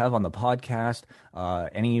thoughts you have on the podcast,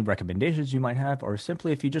 any recommendations you might have, or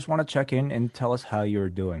simply if you just want to check in and tell us how you're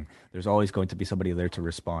doing. There's always going to be somebody there to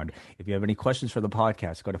respond. If you have any questions for the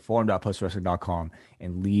podcast, go to forum.postwrestling.com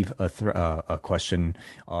and leave a question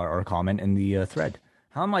or a comment in the thread.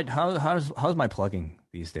 How's my plugging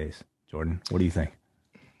these days, Jordan? What do you think?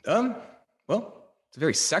 Well, it's a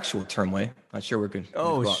very sexual term, Way. Not sure we're going to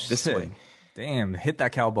go out this way. Damn, hit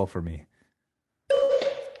that cowbell for me.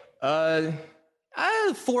 4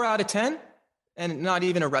 out of 10, and not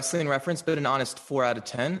even a wrestling reference, but an honest 4 out of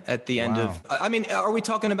 10 at the end of. I mean, are we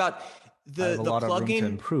talking about the lot plugging? Of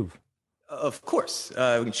room to improve. Of course, we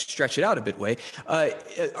can stretch it out a bit. Way.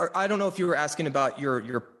 I don't know if you were asking about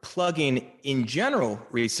your plugging in general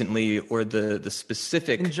recently, or the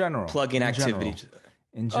specific plugging activity.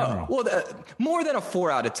 In general, more than a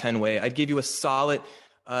 4 out of 10. Way, I'd give you a solid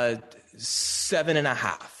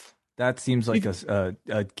 7.5. That seems like a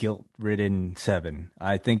guilt-ridden 7.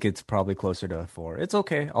 I think it's probably closer to a 4. It's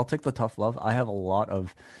okay. I'll take the tough love. I have a lot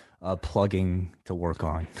of plugging to work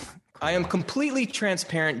on. I am completely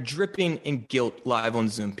transparent, dripping in guilt live on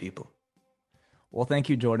Zoom, people. Well, thank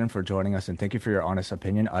you, Jordan, for joining us, and thank you for your honest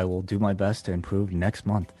opinion. I will do my best to improve next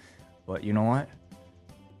month. But you know what?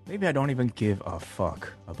 Maybe I don't even give a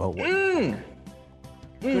fuck about what.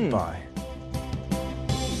 Goodbye.